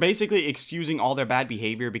 they're basically excusing all their bad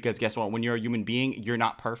behavior because guess what? When you're a human being, you're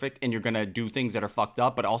not perfect and you're going to do things that are fucked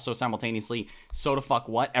up, but also simultaneously, so the fuck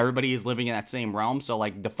what? Everybody is living in that same realm. So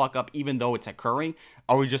like the fuck up, even though it's occurring,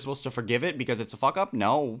 are we just supposed to forgive it because it's a fuck up?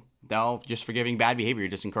 No, just forgiving bad behavior.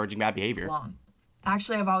 You're just encouraging bad behavior. Long.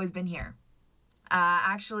 Actually, I've always been here.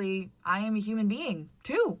 Actually, I am a human being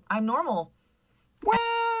too. I'm normal.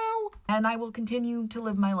 Well, and I will continue to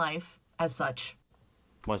live my life as such.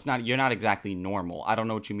 Well, you're not exactly normal. I don't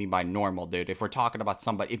know what you mean by normal, dude. If we're talking about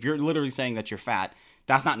somebody, if you're literally saying that you're fat,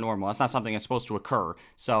 that's not normal. That's not something that's supposed to occur.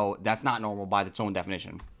 So that's not normal by its own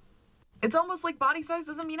definition. It's almost like body size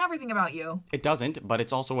doesn't mean everything about you. It doesn't, but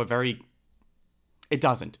it's also It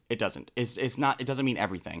doesn't. It's not, it doesn't mean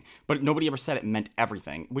everything. But nobody ever said it meant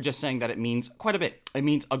everything. We're just saying that it means quite a bit. It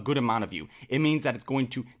means a good amount of you. It means that it's going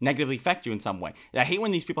to negatively affect you in some way. I hate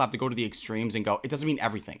when these people have to go to the extremes and go, it doesn't mean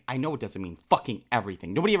everything. I know it doesn't mean fucking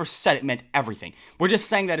everything. Nobody ever said it meant everything. We're just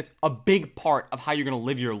saying that it's a big part of how you're going to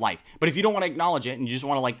live your life. But if you don't want to acknowledge it and you just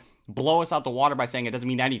want to like blow us out the water by saying it doesn't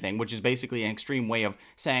mean anything, which is basically an extreme way of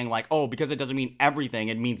saying like, oh, because it doesn't mean everything,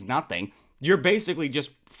 it means nothing. You're basically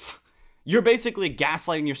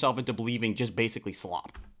gaslighting yourself into believing just basically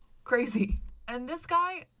slop. Crazy. And this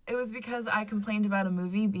guy, it was because I complained about a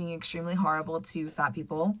movie being extremely horrible to fat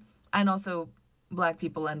people and also black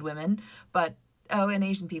people and women, and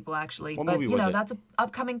Asian people actually. What movie was it? That's an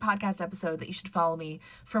upcoming podcast episode that you should follow me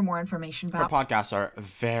for more information about. Our podcasts are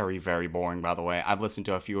very, very boring, by the way. I've listened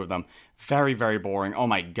to a few of them. Very, very boring. Oh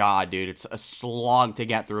my God, dude. It's a slog to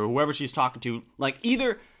get through. Whoever she's talking to, like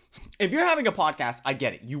either... If you're having a podcast, I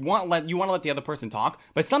get it. You want to let the other person talk,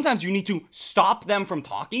 but sometimes you need to stop them from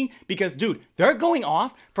talking because, dude, they're going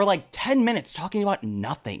off for like 10 minutes talking about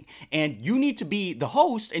nothing. And you need to be the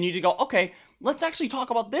host and you need to go, okay, let's actually talk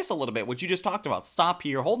about this a little bit, what you just talked about. Stop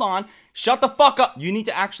here. Hold on. Shut the fuck up. You need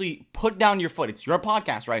to actually put down your foot. It's your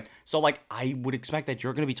podcast, right? So, like, I would expect that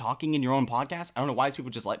you're going to be talking in your own podcast. I don't know why these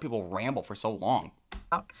people just let people ramble for so long.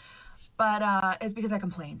 But it's because I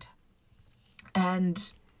complained.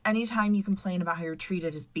 And... anytime you complain about how you're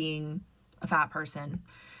treated as being a fat person,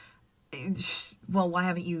 well, why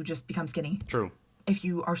haven't you just become skinny? True. If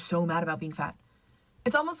you are so mad about being fat.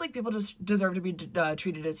 It's almost like people just deserve to be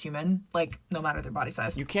treated as human, like, no matter their body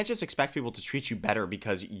size. You can't just expect people to treat you better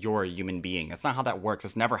because you're a human being. That's not how that works.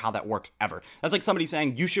 That's never how that works, ever. That's like somebody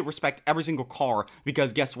saying you should respect every single car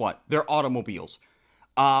because guess what? They're automobiles.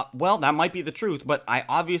 Well, that might be the truth, but I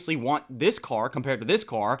obviously want this car compared to this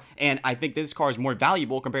car, and I think this car is more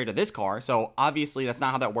valuable compared to this car, so obviously that's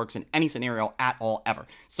not how that works in any scenario at all, ever.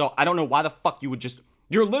 So I don't know why the fuck you would just...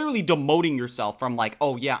 You're literally demoting yourself from like,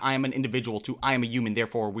 oh yeah, I am an individual to I am a human,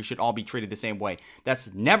 therefore we should all be treated the same way.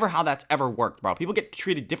 That's never how that's ever worked, bro. People get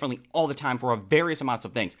treated differently all the time for various amounts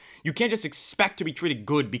of things. You can't just expect to be treated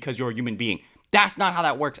good because you're a human being. That's not how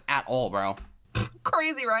that works at all, bro.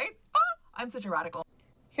 Crazy, right? I'm such a radical.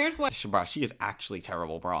 Here's what... Bro, she is actually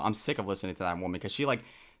terrible, bro. I'm sick of listening to that woman because she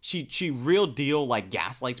she real deal like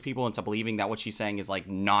gaslights people into believing that what she's saying is like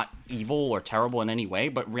not evil or terrible in any way,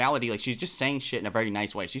 but reality, like she's just saying shit in a very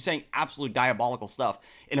nice way. She's saying absolute diabolical stuff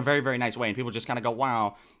in a very, very nice way, and people just kind of go,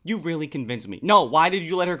 wow, you really convinced me. No, why did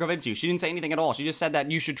you let her convince you? She didn't say anything at all. She just said that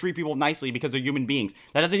you should treat people nicely because they're human beings.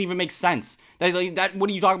 That doesn't even make sense. What are you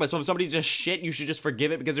talking about? So if somebody's just shit, you should just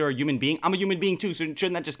forgive it because they're a human being? I'm a human being too, so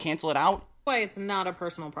shouldn't that just cancel it out? Why it's not a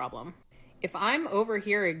personal problem. If I'm over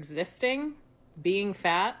here existing, being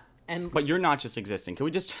fat, But you're not just existing. Can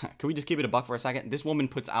we just keep it a buck for a second? This woman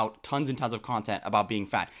puts out tons and tons of content about being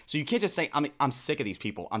fat. So you can't just say, I'm sick of these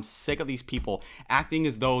people. I'm sick of these people acting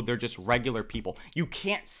as though they're just regular people. You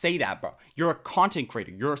can't say that, bro. You're a content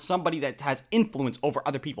creator. You're somebody that has influence over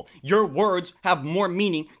other people. Your words have more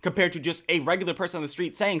meaning compared to just a regular person on the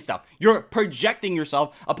street saying stuff. You're projecting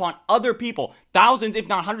yourself upon other people. Thousands, if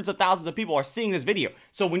not hundreds of thousands of people are seeing this video.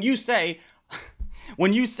 So when you say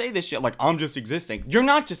this shit, like, I'm just existing, you're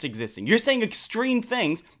not just existing. You're saying extreme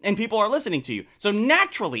things, and people are listening to you. So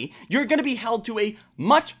naturally, you're going to be held to a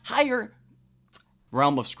much higher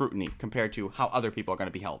realm of scrutiny compared to how other people are going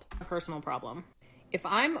to be held. A personal problem. If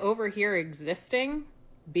I'm over here existing,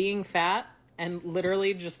 being fat, and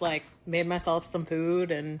literally just, like, made myself some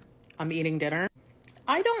food and I'm eating dinner,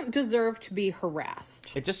 I don't deserve to be harassed.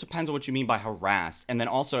 It just depends on what you mean by harassed. And then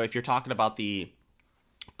also, if you're talking about the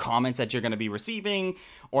comments that you're going to be receiving,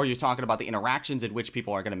 or you're talking about the interactions in which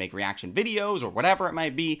people are going to make reaction videos or whatever it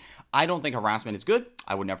might be, I don't think harassment is good.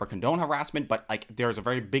 I would never condone harassment, but like there's a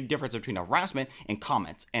very big difference between harassment and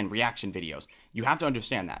comments and reaction videos. You have to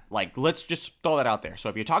understand that. Like, let's just throw that out there. So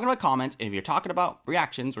if you're talking about comments and if you're talking about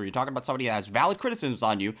reactions, or you're talking about somebody that has valid criticisms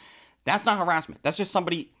on you, that's not harassment. That's just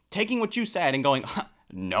somebody taking what you said and going,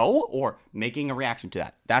 no, or making a reaction to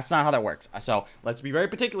that. That's not how that works. So let's be very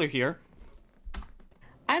particular here.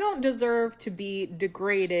 I don't deserve to be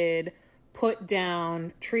degraded, put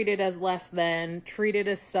down, treated as less than, treated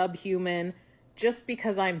as subhuman, just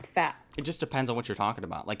because I'm fat. It just depends on what you're talking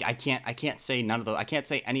about. Like, I can't say none of those. I can't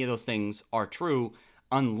say any of those things are true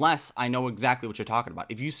unless I know exactly what you're talking about.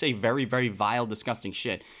 If you say very, very vile, disgusting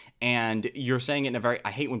shit, and you're saying it in a very,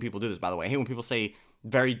 I hate when people do this, by the way. I hate when people say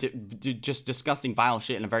very just disgusting, vile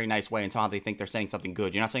shit in a very nice way, and somehow they think they're saying something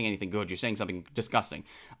good. You're not saying anything good. You're saying something disgusting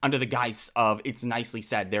under the guise of it's nicely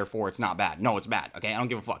said, therefore it's not bad. No, it's bad. Okay, I don't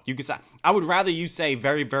give a fuck. You can say, I would rather you say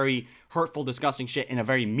very, very hurtful, disgusting shit in a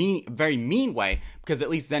very mean way, because at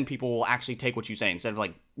least then people will actually take what you say instead of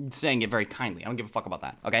like saying it very kindly. I don't give a fuck about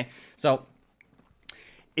that. Okay, so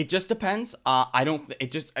it just depends. I don't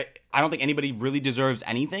think anybody really deserves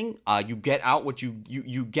anything. You get out what you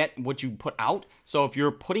get what you put out. So if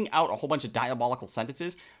you're putting out a whole bunch of diabolical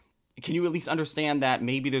sentences, can you at least understand that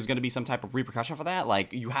maybe there's going to be some type of repercussion for that?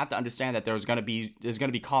 Like, you have to understand that there's going to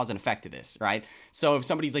be cause and effect to this, right? So if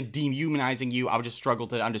somebody's like dehumanizing you, I would just struggle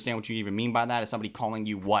to understand what you even mean by that. Is somebody calling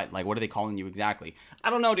you what? Like, what are they calling you exactly? I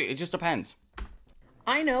don't know, dude. It just depends.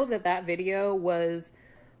 I know that video was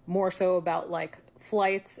more so about like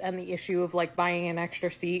flights and the issue of like buying an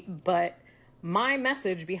extra seat, but my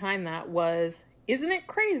message behind that was, isn't it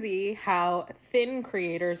crazy how thin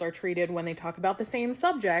creators are treated when they talk about the same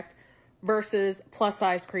subject versus plus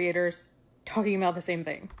size creators talking about the same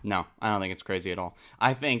thing? No, I don't think it's crazy at all.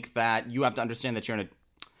 I think that you have to understand that you're in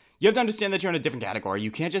a different category.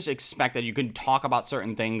 You can't just expect that you can talk about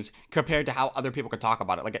certain things compared to how other people could talk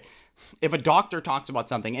about it. Like, if a doctor talks about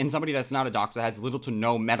something and somebody that's not a doctor, that has little to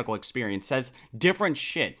no medical experience, says different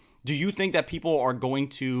shit, do you think that people are going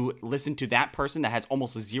to listen to that person that has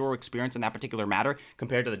almost zero experience in that particular matter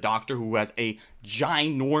compared to the doctor who has a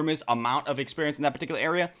ginormous amount of experience in that particular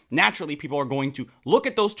area? Naturally, people are going to look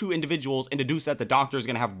at those two individuals and deduce that the doctor is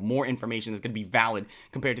going to have more information that's going to be valid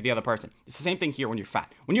compared to the other person. It's the same thing here when you're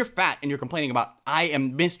fat. When you're fat and you're complaining about, I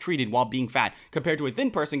am mistreated while being fat, compared to a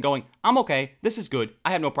thin person going, I'm okay, this is good,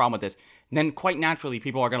 I have no problem with this, then quite naturally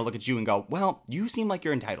people are going to look at you and go, well, you seem like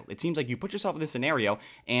you're entitled. It seems like you put yourself in this scenario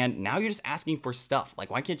and now you're just asking for stuff. Like,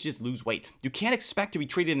 why can't you just lose weight? You can't expect to be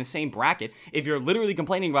treated in the same bracket if you're literally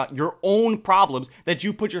complaining about your own problems that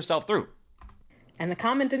you put yourself through. And the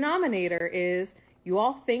common denominator is you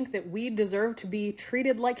all think that we deserve to be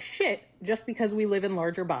treated like shit just because we live in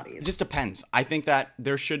larger bodies. It just depends. I think that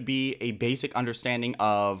there should be a basic understanding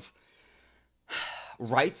of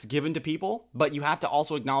rights given to people, but you have to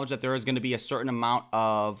also acknowledge that there is going to be a certain amount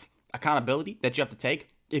of accountability that you have to take.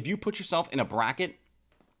 If you put yourself in a bracket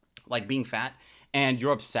like being fat and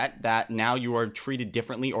you're upset that now you are treated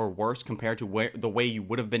differently or worse compared to the way you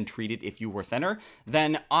would have been treated if you were thinner,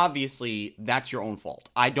 then obviously that's your own fault.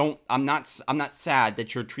 I'm not sad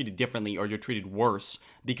that you're treated differently or you're treated worse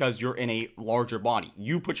because you're in a larger body.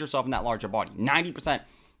 You put yourself in that larger body.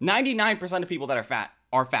 99% of people that are fat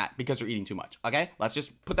are fat because you're eating too much, okay? Let's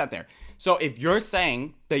just put that there. So if you're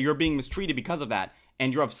saying that you're being mistreated because of that,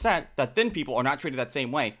 and you're upset that thin people are not treated that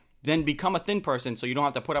same way, then become a thin person so you don't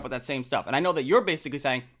have to put up with that same stuff. And I know that you're basically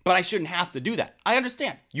saying, but I shouldn't have to do that. I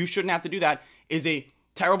understand. You shouldn't have to do that is a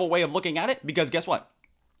terrible way of looking at it, because guess what?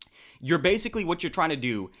 You're basically, what you're trying to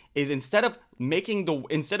do is instead of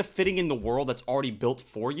fitting in the world that's already built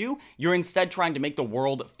for you, you're instead trying to make the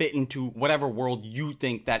world fit into whatever world you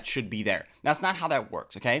think that should be there. That's not how that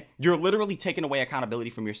works, okay? You're literally taking away accountability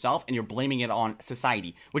from yourself and you're blaming it on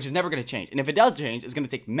society, which is never going to change. And if it does change, it's going to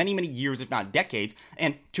take many, many years, if not decades.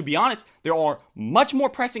 And to be honest, there are much more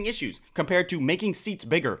pressing issues compared to making seats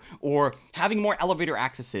bigger or having more elevator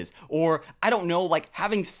accesses, or I don't know, like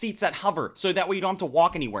having seats that hover so that way you don't have to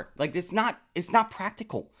walk anywhere. Like it's not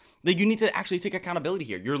practical. Like you need to actually take accountability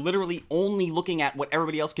here. You're literally only looking at what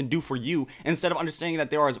everybody else can do for you instead of understanding that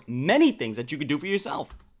there are many things that you could do for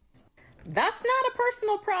yourself. That's not a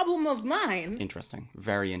personal problem of mine. Interesting.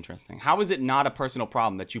 Very interesting. How is it not a personal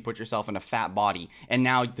problem that you put yourself in a fat body and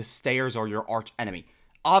now the stairs are your arch enemy?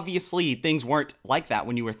 Obviously, things weren't like that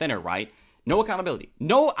when you were thinner, right? No accountability.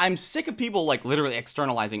 No, I'm sick of people like literally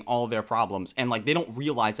externalizing all of their problems and like they don't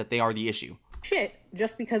realize that they are the issue. Shit,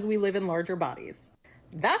 just because we live in larger bodies.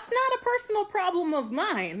 That's not a personal problem of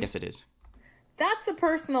mine. Yes, it is. That's a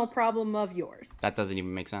personal problem of yours. That doesn't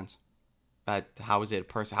even make sense. How is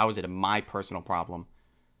it my personal problem?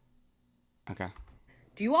 Okay.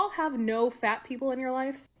 Do you all have no fat people in your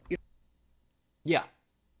life? Yeah.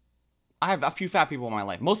 I have a few fat people in my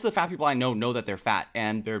life. Most of the fat people I know that they're fat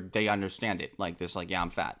and they understand it. Like this, like, yeah, I'm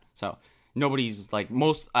fat. So nobody's like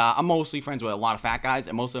I'm mostly friends with a lot of fat guys,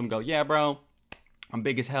 and most of them go, yeah, bro, I'm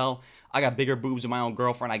big as hell. I got bigger boobs than my own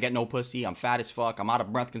girlfriend. I get no pussy. I'm fat as fuck. I'm out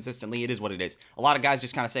of breath consistently. It is what it is. A lot of guys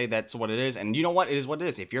just kind of say that's what it is. And you know what? It is what it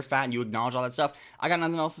is. If you're fat and you acknowledge all that stuff, I got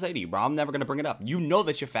nothing else to say to you, bro. I'm never going to bring it up. You know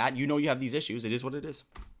that you're fat. You know you have these issues. It is what it is.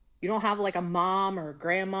 You don't have like a mom or a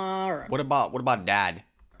grandma or What about dad?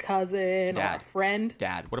 Cousin or a friend?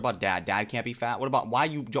 Dad. What about dad? Dad can't be fat. What about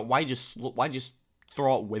why just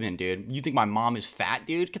throw out women, dude? You think my mom is fat,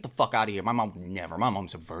 dude? Get the fuck out of here. My mom would never. My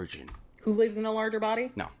mom's a virgin. Who lives in a larger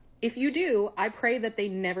body? No. If you do, I pray that they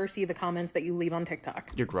never see the comments that you leave on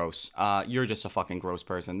TikTok. You're gross. You're just a fucking gross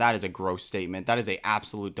person. That is a gross statement. That is a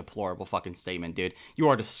absolute deplorable fucking statement, dude. You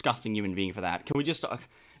are a disgusting human being for that. Can we just...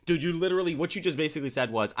 dude, you literally... What you just basically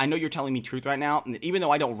said was, I know you're telling me truth right now, and even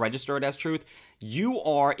though I don't register it as truth, you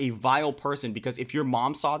are a vile person, because if your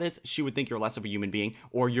mom saw this, she would think you're less of a human being,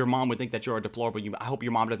 or your mom would think that you're a deplorable human... I hope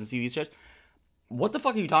your mom doesn't see these shit. What the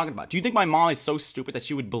fuck are you talking about? Do you think my mom is so stupid that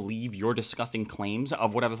she would believe your disgusting claims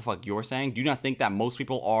of whatever the fuck you're saying? Do you not think that most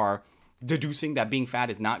people are deducing that being fat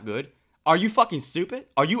is not good? Are you fucking stupid?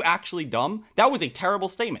 Are you actually dumb? That was a terrible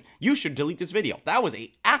statement. You should delete this video. That was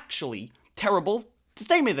a actually terrible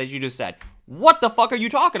statement that you just said. What the fuck are you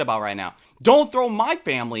talking about right now? Don't throw my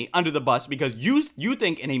family under the bus because you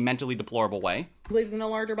think in a mentally deplorable way. Lives in a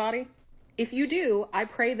larger body? If you do, I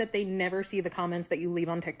pray that they never see the comments that you leave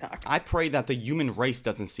on TikTok. I pray that the human race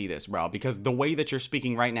doesn't see this, bro, because the way that you're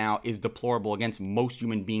speaking right now is deplorable against most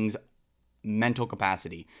human beings' mental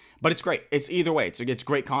capacity. But it's great. It's either way. It's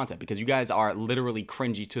great content because you guys are literally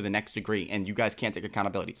cringy to the next degree and you guys can't take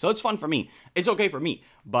accountability. So it's fun for me. It's okay for me.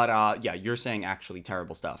 But yeah, you're saying actually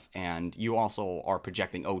terrible stuff. And you also are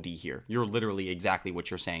projecting OD here. You're literally exactly what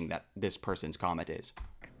you're saying that this person's comment is.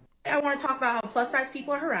 I want to talk about how plus-size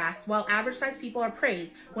people are harassed while average-size people are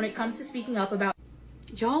praised when it comes to speaking up about...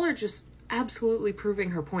 Y'all are just absolutely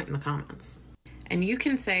proving her point in the comments. And you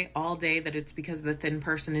can say all day that it's because the thin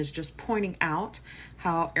person is just pointing out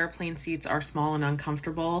how airplane seats are small and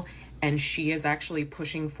uncomfortable, and she is actually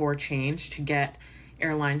pushing for change to get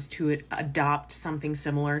airlines to adopt something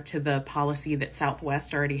similar to the policy that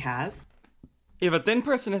Southwest already has. If a thin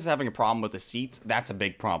person is having a problem with the seats, that's a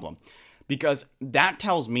big problem. Because that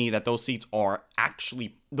tells me that those seats are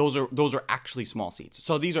actually, those are actually small seats.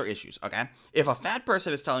 So these are issues, okay? If a fat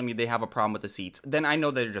person is telling me they have a problem with the seats, then I know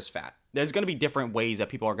that they're just fat. There's going to be different ways that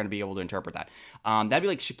people are going to be able to interpret that. That'd be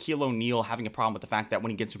like Shaquille O'Neal having a problem with the fact that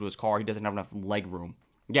when he gets into his car, he doesn't have enough leg room.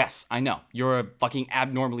 Yes, I know. You're a fucking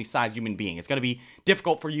abnormally sized human being. It's going to be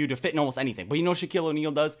difficult for you to fit in almost anything. But you know what Shaquille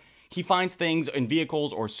O'Neal does? He finds things in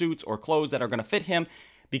vehicles or suits or clothes that are going to fit him,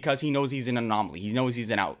 because he knows he's an anomaly. He knows he's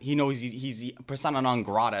an out. He knows he's persona non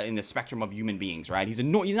grata in the spectrum of human beings, right? He's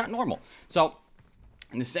not normal. So,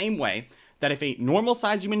 in the same way that if a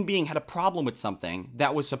normal-sized human being had a problem with something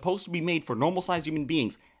that was supposed to be made for normal-sized human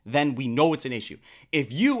beings, then we know it's an issue.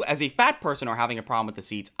 If you, as a fat person, are having a problem with the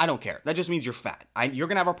seats, I don't care. That just means you're fat. You're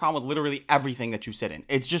going to have a problem with literally everything that you sit in.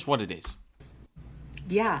 It's just what it is.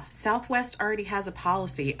 Yeah, Southwest already has a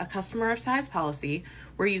policy, a customer of size policy,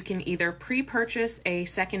 where you can either pre-purchase a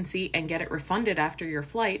second seat and get it refunded after your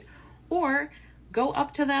flight, or go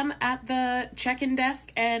up to them at the check-in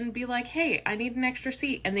desk and be like, hey, I need an extra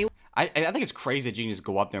seat. And they I think it's crazy that you can just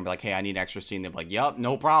go up there and be like, hey, I need an extra seat. And they're like, yup,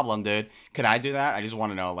 no problem, dude. Could I do that? I just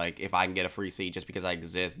want to know, like, if I can get a free seat just because I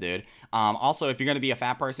exist, dude. Also, if you're going to be a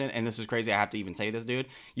fat person, and this is crazy, I have to even say this, dude,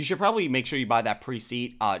 you should probably make sure you buy that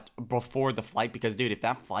pre-seat before the flight. Because, dude, if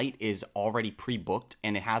that flight is already pre-booked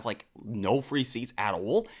and it has, like, no free seats at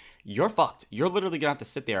all, you're fucked. You're literally going to have to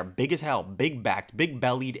sit there big as hell, big-backed,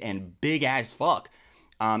 big-bellied, and big as fuck.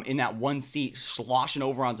 In that one seat, sloshing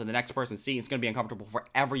over onto the next person's seat. It's going to be uncomfortable for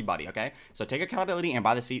everybody, okay? So take accountability and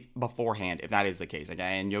buy the seat beforehand, if that is the case,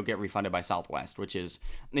 okay? And you'll get refunded by Southwest, which is,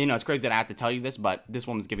 you know, it's crazy that I have to tell you this, but this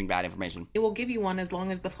woman's giving bad information. It will give you one as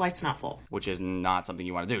long as the flight's not full. Which is not something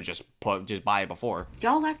you want to do. Just buy it before.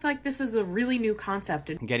 Y'all act like this is a really new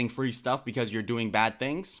concept. And getting free stuff because you're doing bad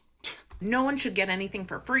things? No one should get anything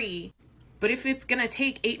for free. But if it's going to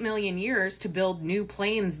take 8 million years to build new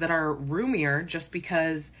planes that are roomier just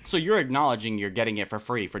because... So you're acknowledging you're getting it for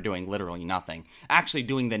free for doing literally nothing. Actually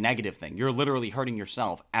doing the negative thing. You're literally hurting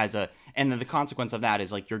yourself as a... And then the consequence of that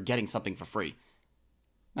is like you're getting something for free.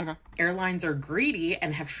 Okay. Airlines are greedy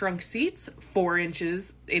and have shrunk seats 4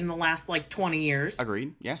 inches in the last like 20 years.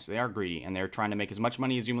 Agreed. Yes, they are greedy and they're trying to make as much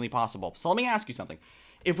money as humanly possible. So let me ask you something.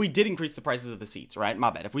 If we did increase the prices of the seats, right? My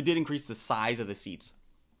bad. If we did increase the size of the seats...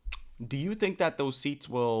 Do you think that those seats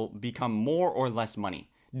will become more or less money?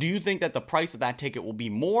 Do you think that the price of that ticket will be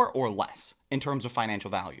more or less in terms of financial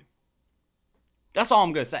value? That's all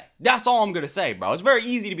I'm going to say. That's all I'm going to say, bro. It's very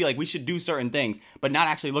easy to be like, we should do certain things, but not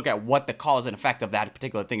actually look at what the cause and effect of that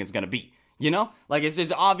particular thing is going to be. You know? Like, it's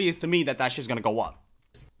just obvious to me that that shit's going to go up.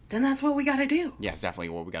 Then that's what we gotta do. Yeah, it's definitely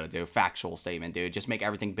what we gotta do. Factual statement, dude. Just make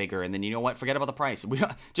everything bigger, and then you know what? Forget about the price. We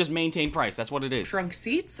just maintain price. That's what it is. Shrunk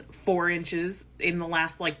seats 4 inches in the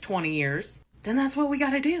last like 20 years. Then that's what we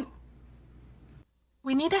gotta do.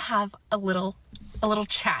 We need to have a little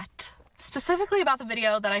chat, specifically about the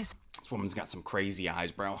video that I... This woman's got some crazy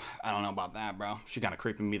eyes, bro. I don't know about that, bro. She kinda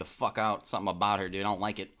creeping me the fuck out. Something about her, dude. I don't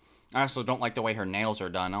like it. I also don't like the way her nails are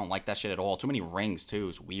done. I don't like that shit at all. Too many rings, too.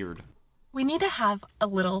 It's weird. We need to have a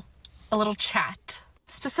little chat,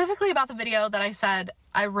 specifically about the video that I said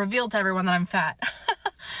I revealed to everyone that I'm fat.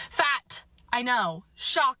 Fat! I know.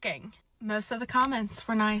 Shocking. Most of the comments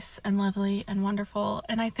were nice and lovely and wonderful,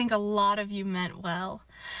 and I think a lot of you meant well.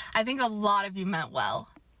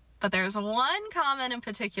 But there's one comment in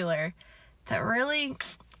particular that really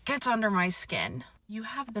gets under my skin. You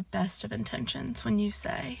have the best of intentions when you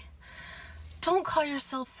say, "Don't call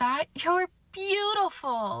yourself fat, you're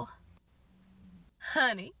beautiful."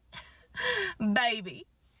 Honey, baby,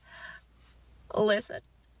 listen,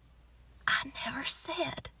 I never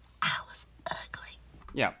said I was ugly.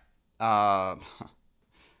 Yeah,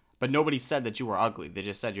 but nobody said that you were ugly. They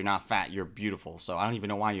just said you're not fat, you're beautiful. So I don't even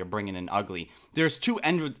know why you're bringing in ugly. There's two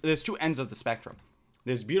ends of the spectrum.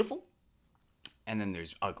 There's beautiful, and then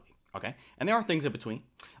there's ugly, okay? And there are things in between,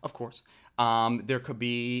 of course. There could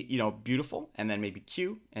be, you know, beautiful, and then maybe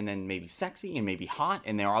cute, and then maybe sexy, and maybe hot,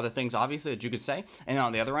 and there are other things, obviously, that you could say. And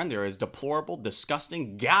on the other end, there is deplorable,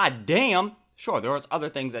 disgusting, goddamn. Sure, there are other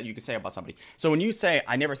things that you could say about somebody. So when you say,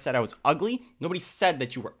 I never said I was ugly, nobody said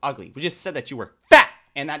that you were ugly. We just said that you were fat,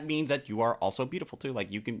 and that means that you are also beautiful, too.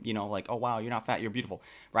 Like, you can, you know, like, oh, wow, you're not fat, you're beautiful,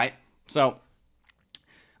 right? So...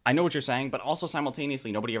 I know what you're saying, but also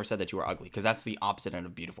simultaneously, nobody ever said that you were ugly, because that's the opposite end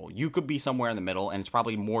of beautiful. You could be somewhere in the middle, and it's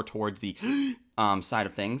probably more towards the side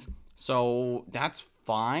of things. So that's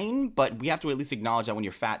fine, but we have to at least acknowledge that when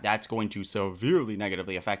you're fat, that's going to severely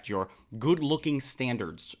negatively affect your good-looking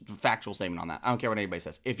standards. Factual statement on that. I don't care what anybody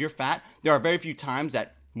says. If you're fat, there are very few times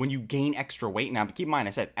that when you gain extra weight, now keep in mind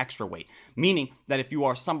I said extra weight, meaning that if you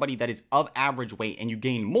are somebody that is of average weight and you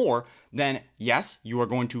gain more, then yes, you are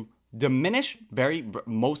going to diminish,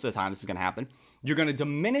 most of the time this is going to happen, you're going to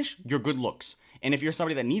diminish your good looks. And if you're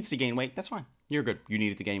somebody that needs to gain weight, that's fine. You're good. You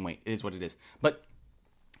needed to gain weight. It is what it is. But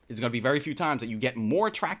it's going to be very few times that you get more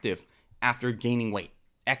attractive after gaining weight,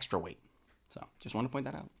 extra weight. So just want to point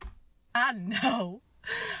that out. I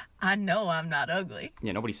know I'm not ugly.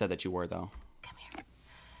 Yeah, nobody said that you were, though. Come here.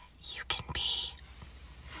 You can be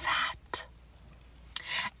fat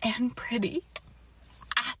and pretty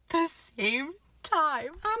at the same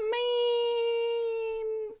time.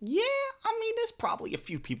 There's probably a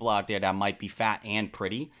few people out there that might be fat and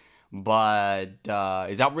pretty, but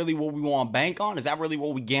is that really what we want to bank on? Is that really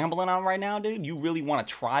what we gambling on right now, dude? You really want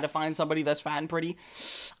to try to find somebody that's fat and pretty?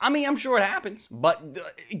 I mean, I'm sure it happens, but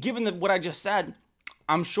given what I just said,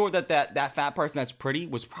 I'm sure that fat person that's pretty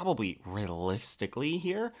was probably realistically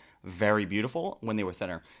here very beautiful when they were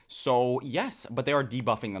thinner. So yes, but they are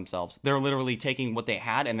debuffing themselves. They're literally taking what they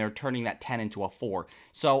had and they're turning that 10 into a 4.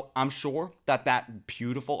 So I'm sure that that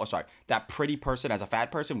pretty person as a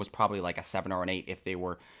fat person was probably like a 7 or an 8 if they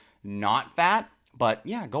were not fat. But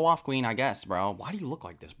yeah, go off, queen, I guess, bro. Why do you look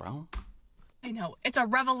like this, bro? I know. It's a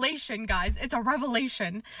revelation, guys. It's a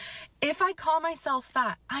revelation. If I call myself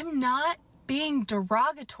fat, I'm not being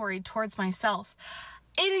derogatory towards myself.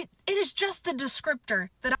 It is just a descriptor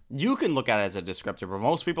that you can look at it as a descriptor, but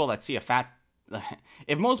most people that see a fat,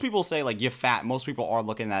 if most people say like you're fat, most people are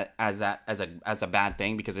looking at as a bad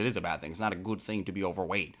thing, because it is a bad thing. It's not a good thing to be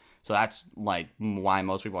overweight. So that's like why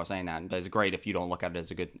most people are saying that. But it's great if you don't look at it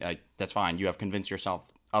as a good. That's fine. You have convinced yourself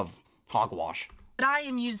of hogwash. That I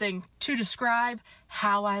am using to describe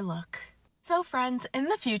how I look. So friends, in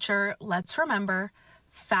the future, let's remember,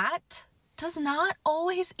 fat does not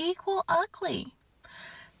always equal ugly.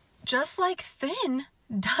 Just like thin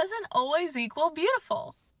doesn't always equal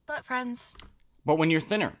beautiful. But friends. But when you're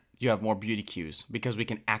thinner, you have more beauty cues, because we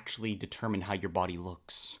can actually determine how your body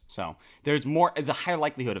looks. So there's a higher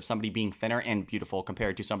likelihood of somebody being thinner and beautiful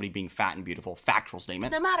compared to somebody being fat and beautiful. Factual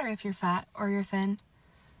statement. No matter if you're fat or you're thin,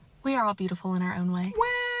 we are all beautiful in our own way. Well,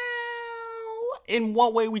 in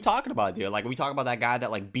what way are we talking about, dude? Like, are we talking about that guy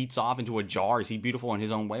that like beats off into a jar? Is he beautiful in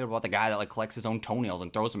his own way? What about the guy that like collects his own toenails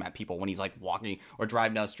and throws them at people when he's like walking or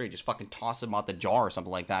driving down the street? Just fucking toss him out the jar or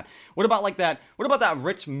something like that. What about like that? What about that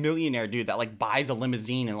rich millionaire dude that like buys a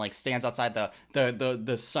limousine and like stands outside the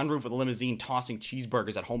sunroof of the limousine tossing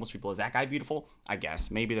cheeseburgers at homeless people? Is that guy beautiful? I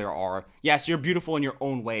guess maybe there are. Yes, you're beautiful in your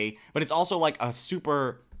own way, but it's also like a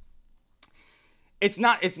super. It's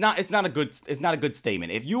not a good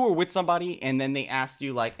statement. If you were with somebody and then they asked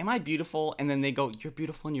you like, "Am I beautiful?" and then they go, "You're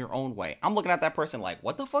beautiful in your own way." I'm looking at that person like,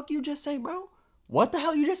 "What the fuck you just say, bro? What the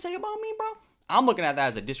hell you just say about me, bro?" I'm looking at that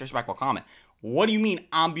as a disrespectful comment. What do you mean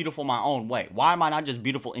I'm beautiful my own way? Why am I not just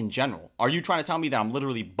beautiful in general? Are you trying to tell me that I'm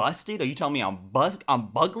literally busted? Are you telling me I'm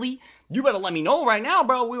bugly? You better let me know right now,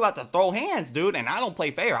 bro. We about to throw hands, dude, and I don't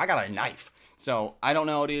play fair. I got a knife. So I don't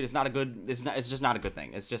know, dude. It's just not a good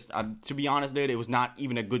thing. It's just, to be honest, dude, it was not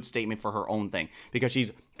even a good statement for her own thing, because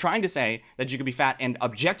she's trying to say that you could be fat and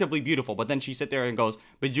objectively beautiful, but then she sit there and goes,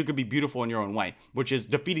 "But you could be beautiful in your own way," which is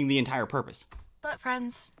defeating the entire purpose. But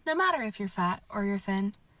friends, no matter if you're fat or you're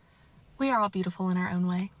thin, we are all beautiful in our own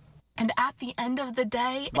way. And at the end of the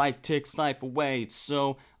day, life takes life away. It's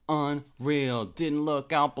so unreal. Didn't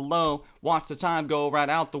look out below. Watch the time go right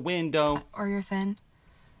out the window. Or you're thin.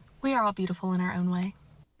 We are all beautiful in our own way.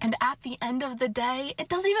 And at the end of the day, it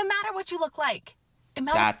doesn't even matter what you look like. It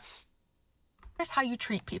matters how you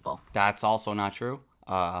treat people. That's also not true.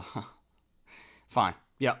 Fine.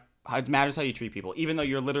 Yep. It matters how you treat people. Even though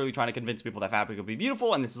you're literally trying to convince people that fat people could be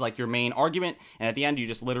beautiful, and this is like your main argument, and at the end you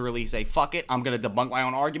just literally say, "Fuck it, I'm going to debunk my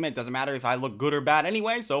own argument. It doesn't matter if I look good or bad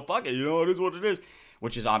anyway, so fuck it. You know, it is what it is."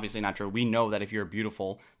 Which is obviously not true. We know that if you're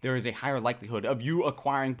beautiful, there is a higher likelihood of you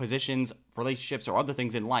acquiring positions, relationships, or other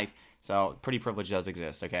things in life. So pretty privilege does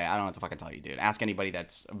exist, okay? I don't know what to fucking tell you, dude. Ask anybody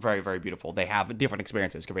that's very, very beautiful. They have different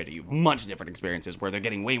experiences compared to you. Much different experiences where they're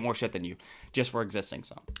getting way more shit than you just for existing.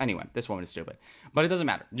 So anyway, this woman is stupid. But it doesn't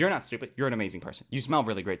matter. You're not stupid. You're an amazing person. You smell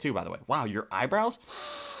really great too, by the way. Wow, your eyebrows?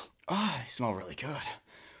 Oh, they smell really good.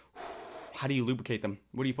 How do you lubricate them?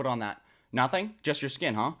 What do you put on that? Nothing? Just your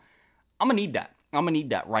skin, huh? I'm gonna need that. I'm gonna need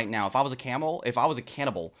that right now. If I was a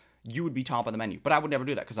cannibal, you would be top of the menu. But I would never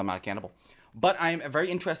do that because I'm not a cannibal. But I'm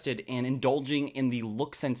very interested in indulging in the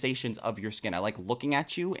look sensations of your skin. I like looking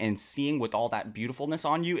at you and seeing with all that beautifulness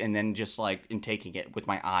on you, and then just like taking it with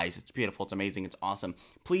my eyes. It's beautiful. It's amazing. It's awesome.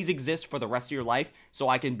 Please exist for the rest of your life so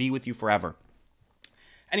I can be with you forever.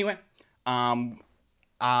 Anyway,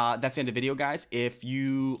 that's the end of the video, guys. If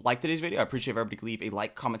you liked today's video, I appreciate if everybody could leave a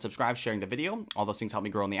like, comment, subscribe, sharing the video. All those things help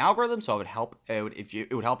me grow in the algorithm, so it would help if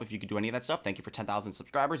you could do any of that stuff. Thank you for 10,000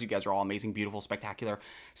 subscribers. You guys are all amazing, beautiful, spectacular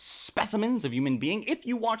specimens of human being. If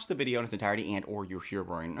you watch the video in its entirety and or you're here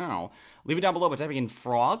right now, leave it down below by typing in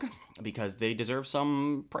frog, because they deserve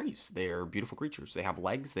some praise. They're beautiful creatures. They have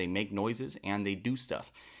legs, they make noises, and they do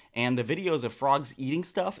stuff. And the videos of frogs eating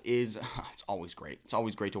stuff it's always great. It's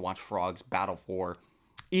always great to watch frogs battle for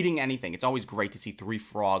eating anything. It's always great to see 3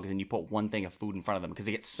 frogs and you put one thing of food in front of them, because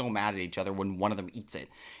they get so mad at each other when one of them eats it.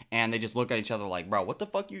 And they just look at each other like, "Bro, what the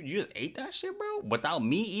fuck? You just ate that shit, bro? Without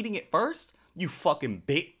me eating it first? You fucking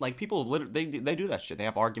bit." Like, people literally, they do that shit. They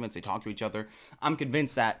have arguments. They talk to each other. I'm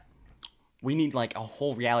convinced that we need like a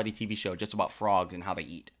whole reality TV show just about frogs and how they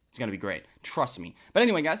eat. It's going to be great. Trust me. But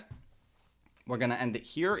anyway, guys, we're going to end it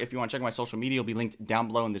here. If you want to check my social media, it'll be linked down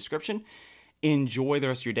below in the description. Enjoy the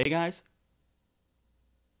rest of your day, guys.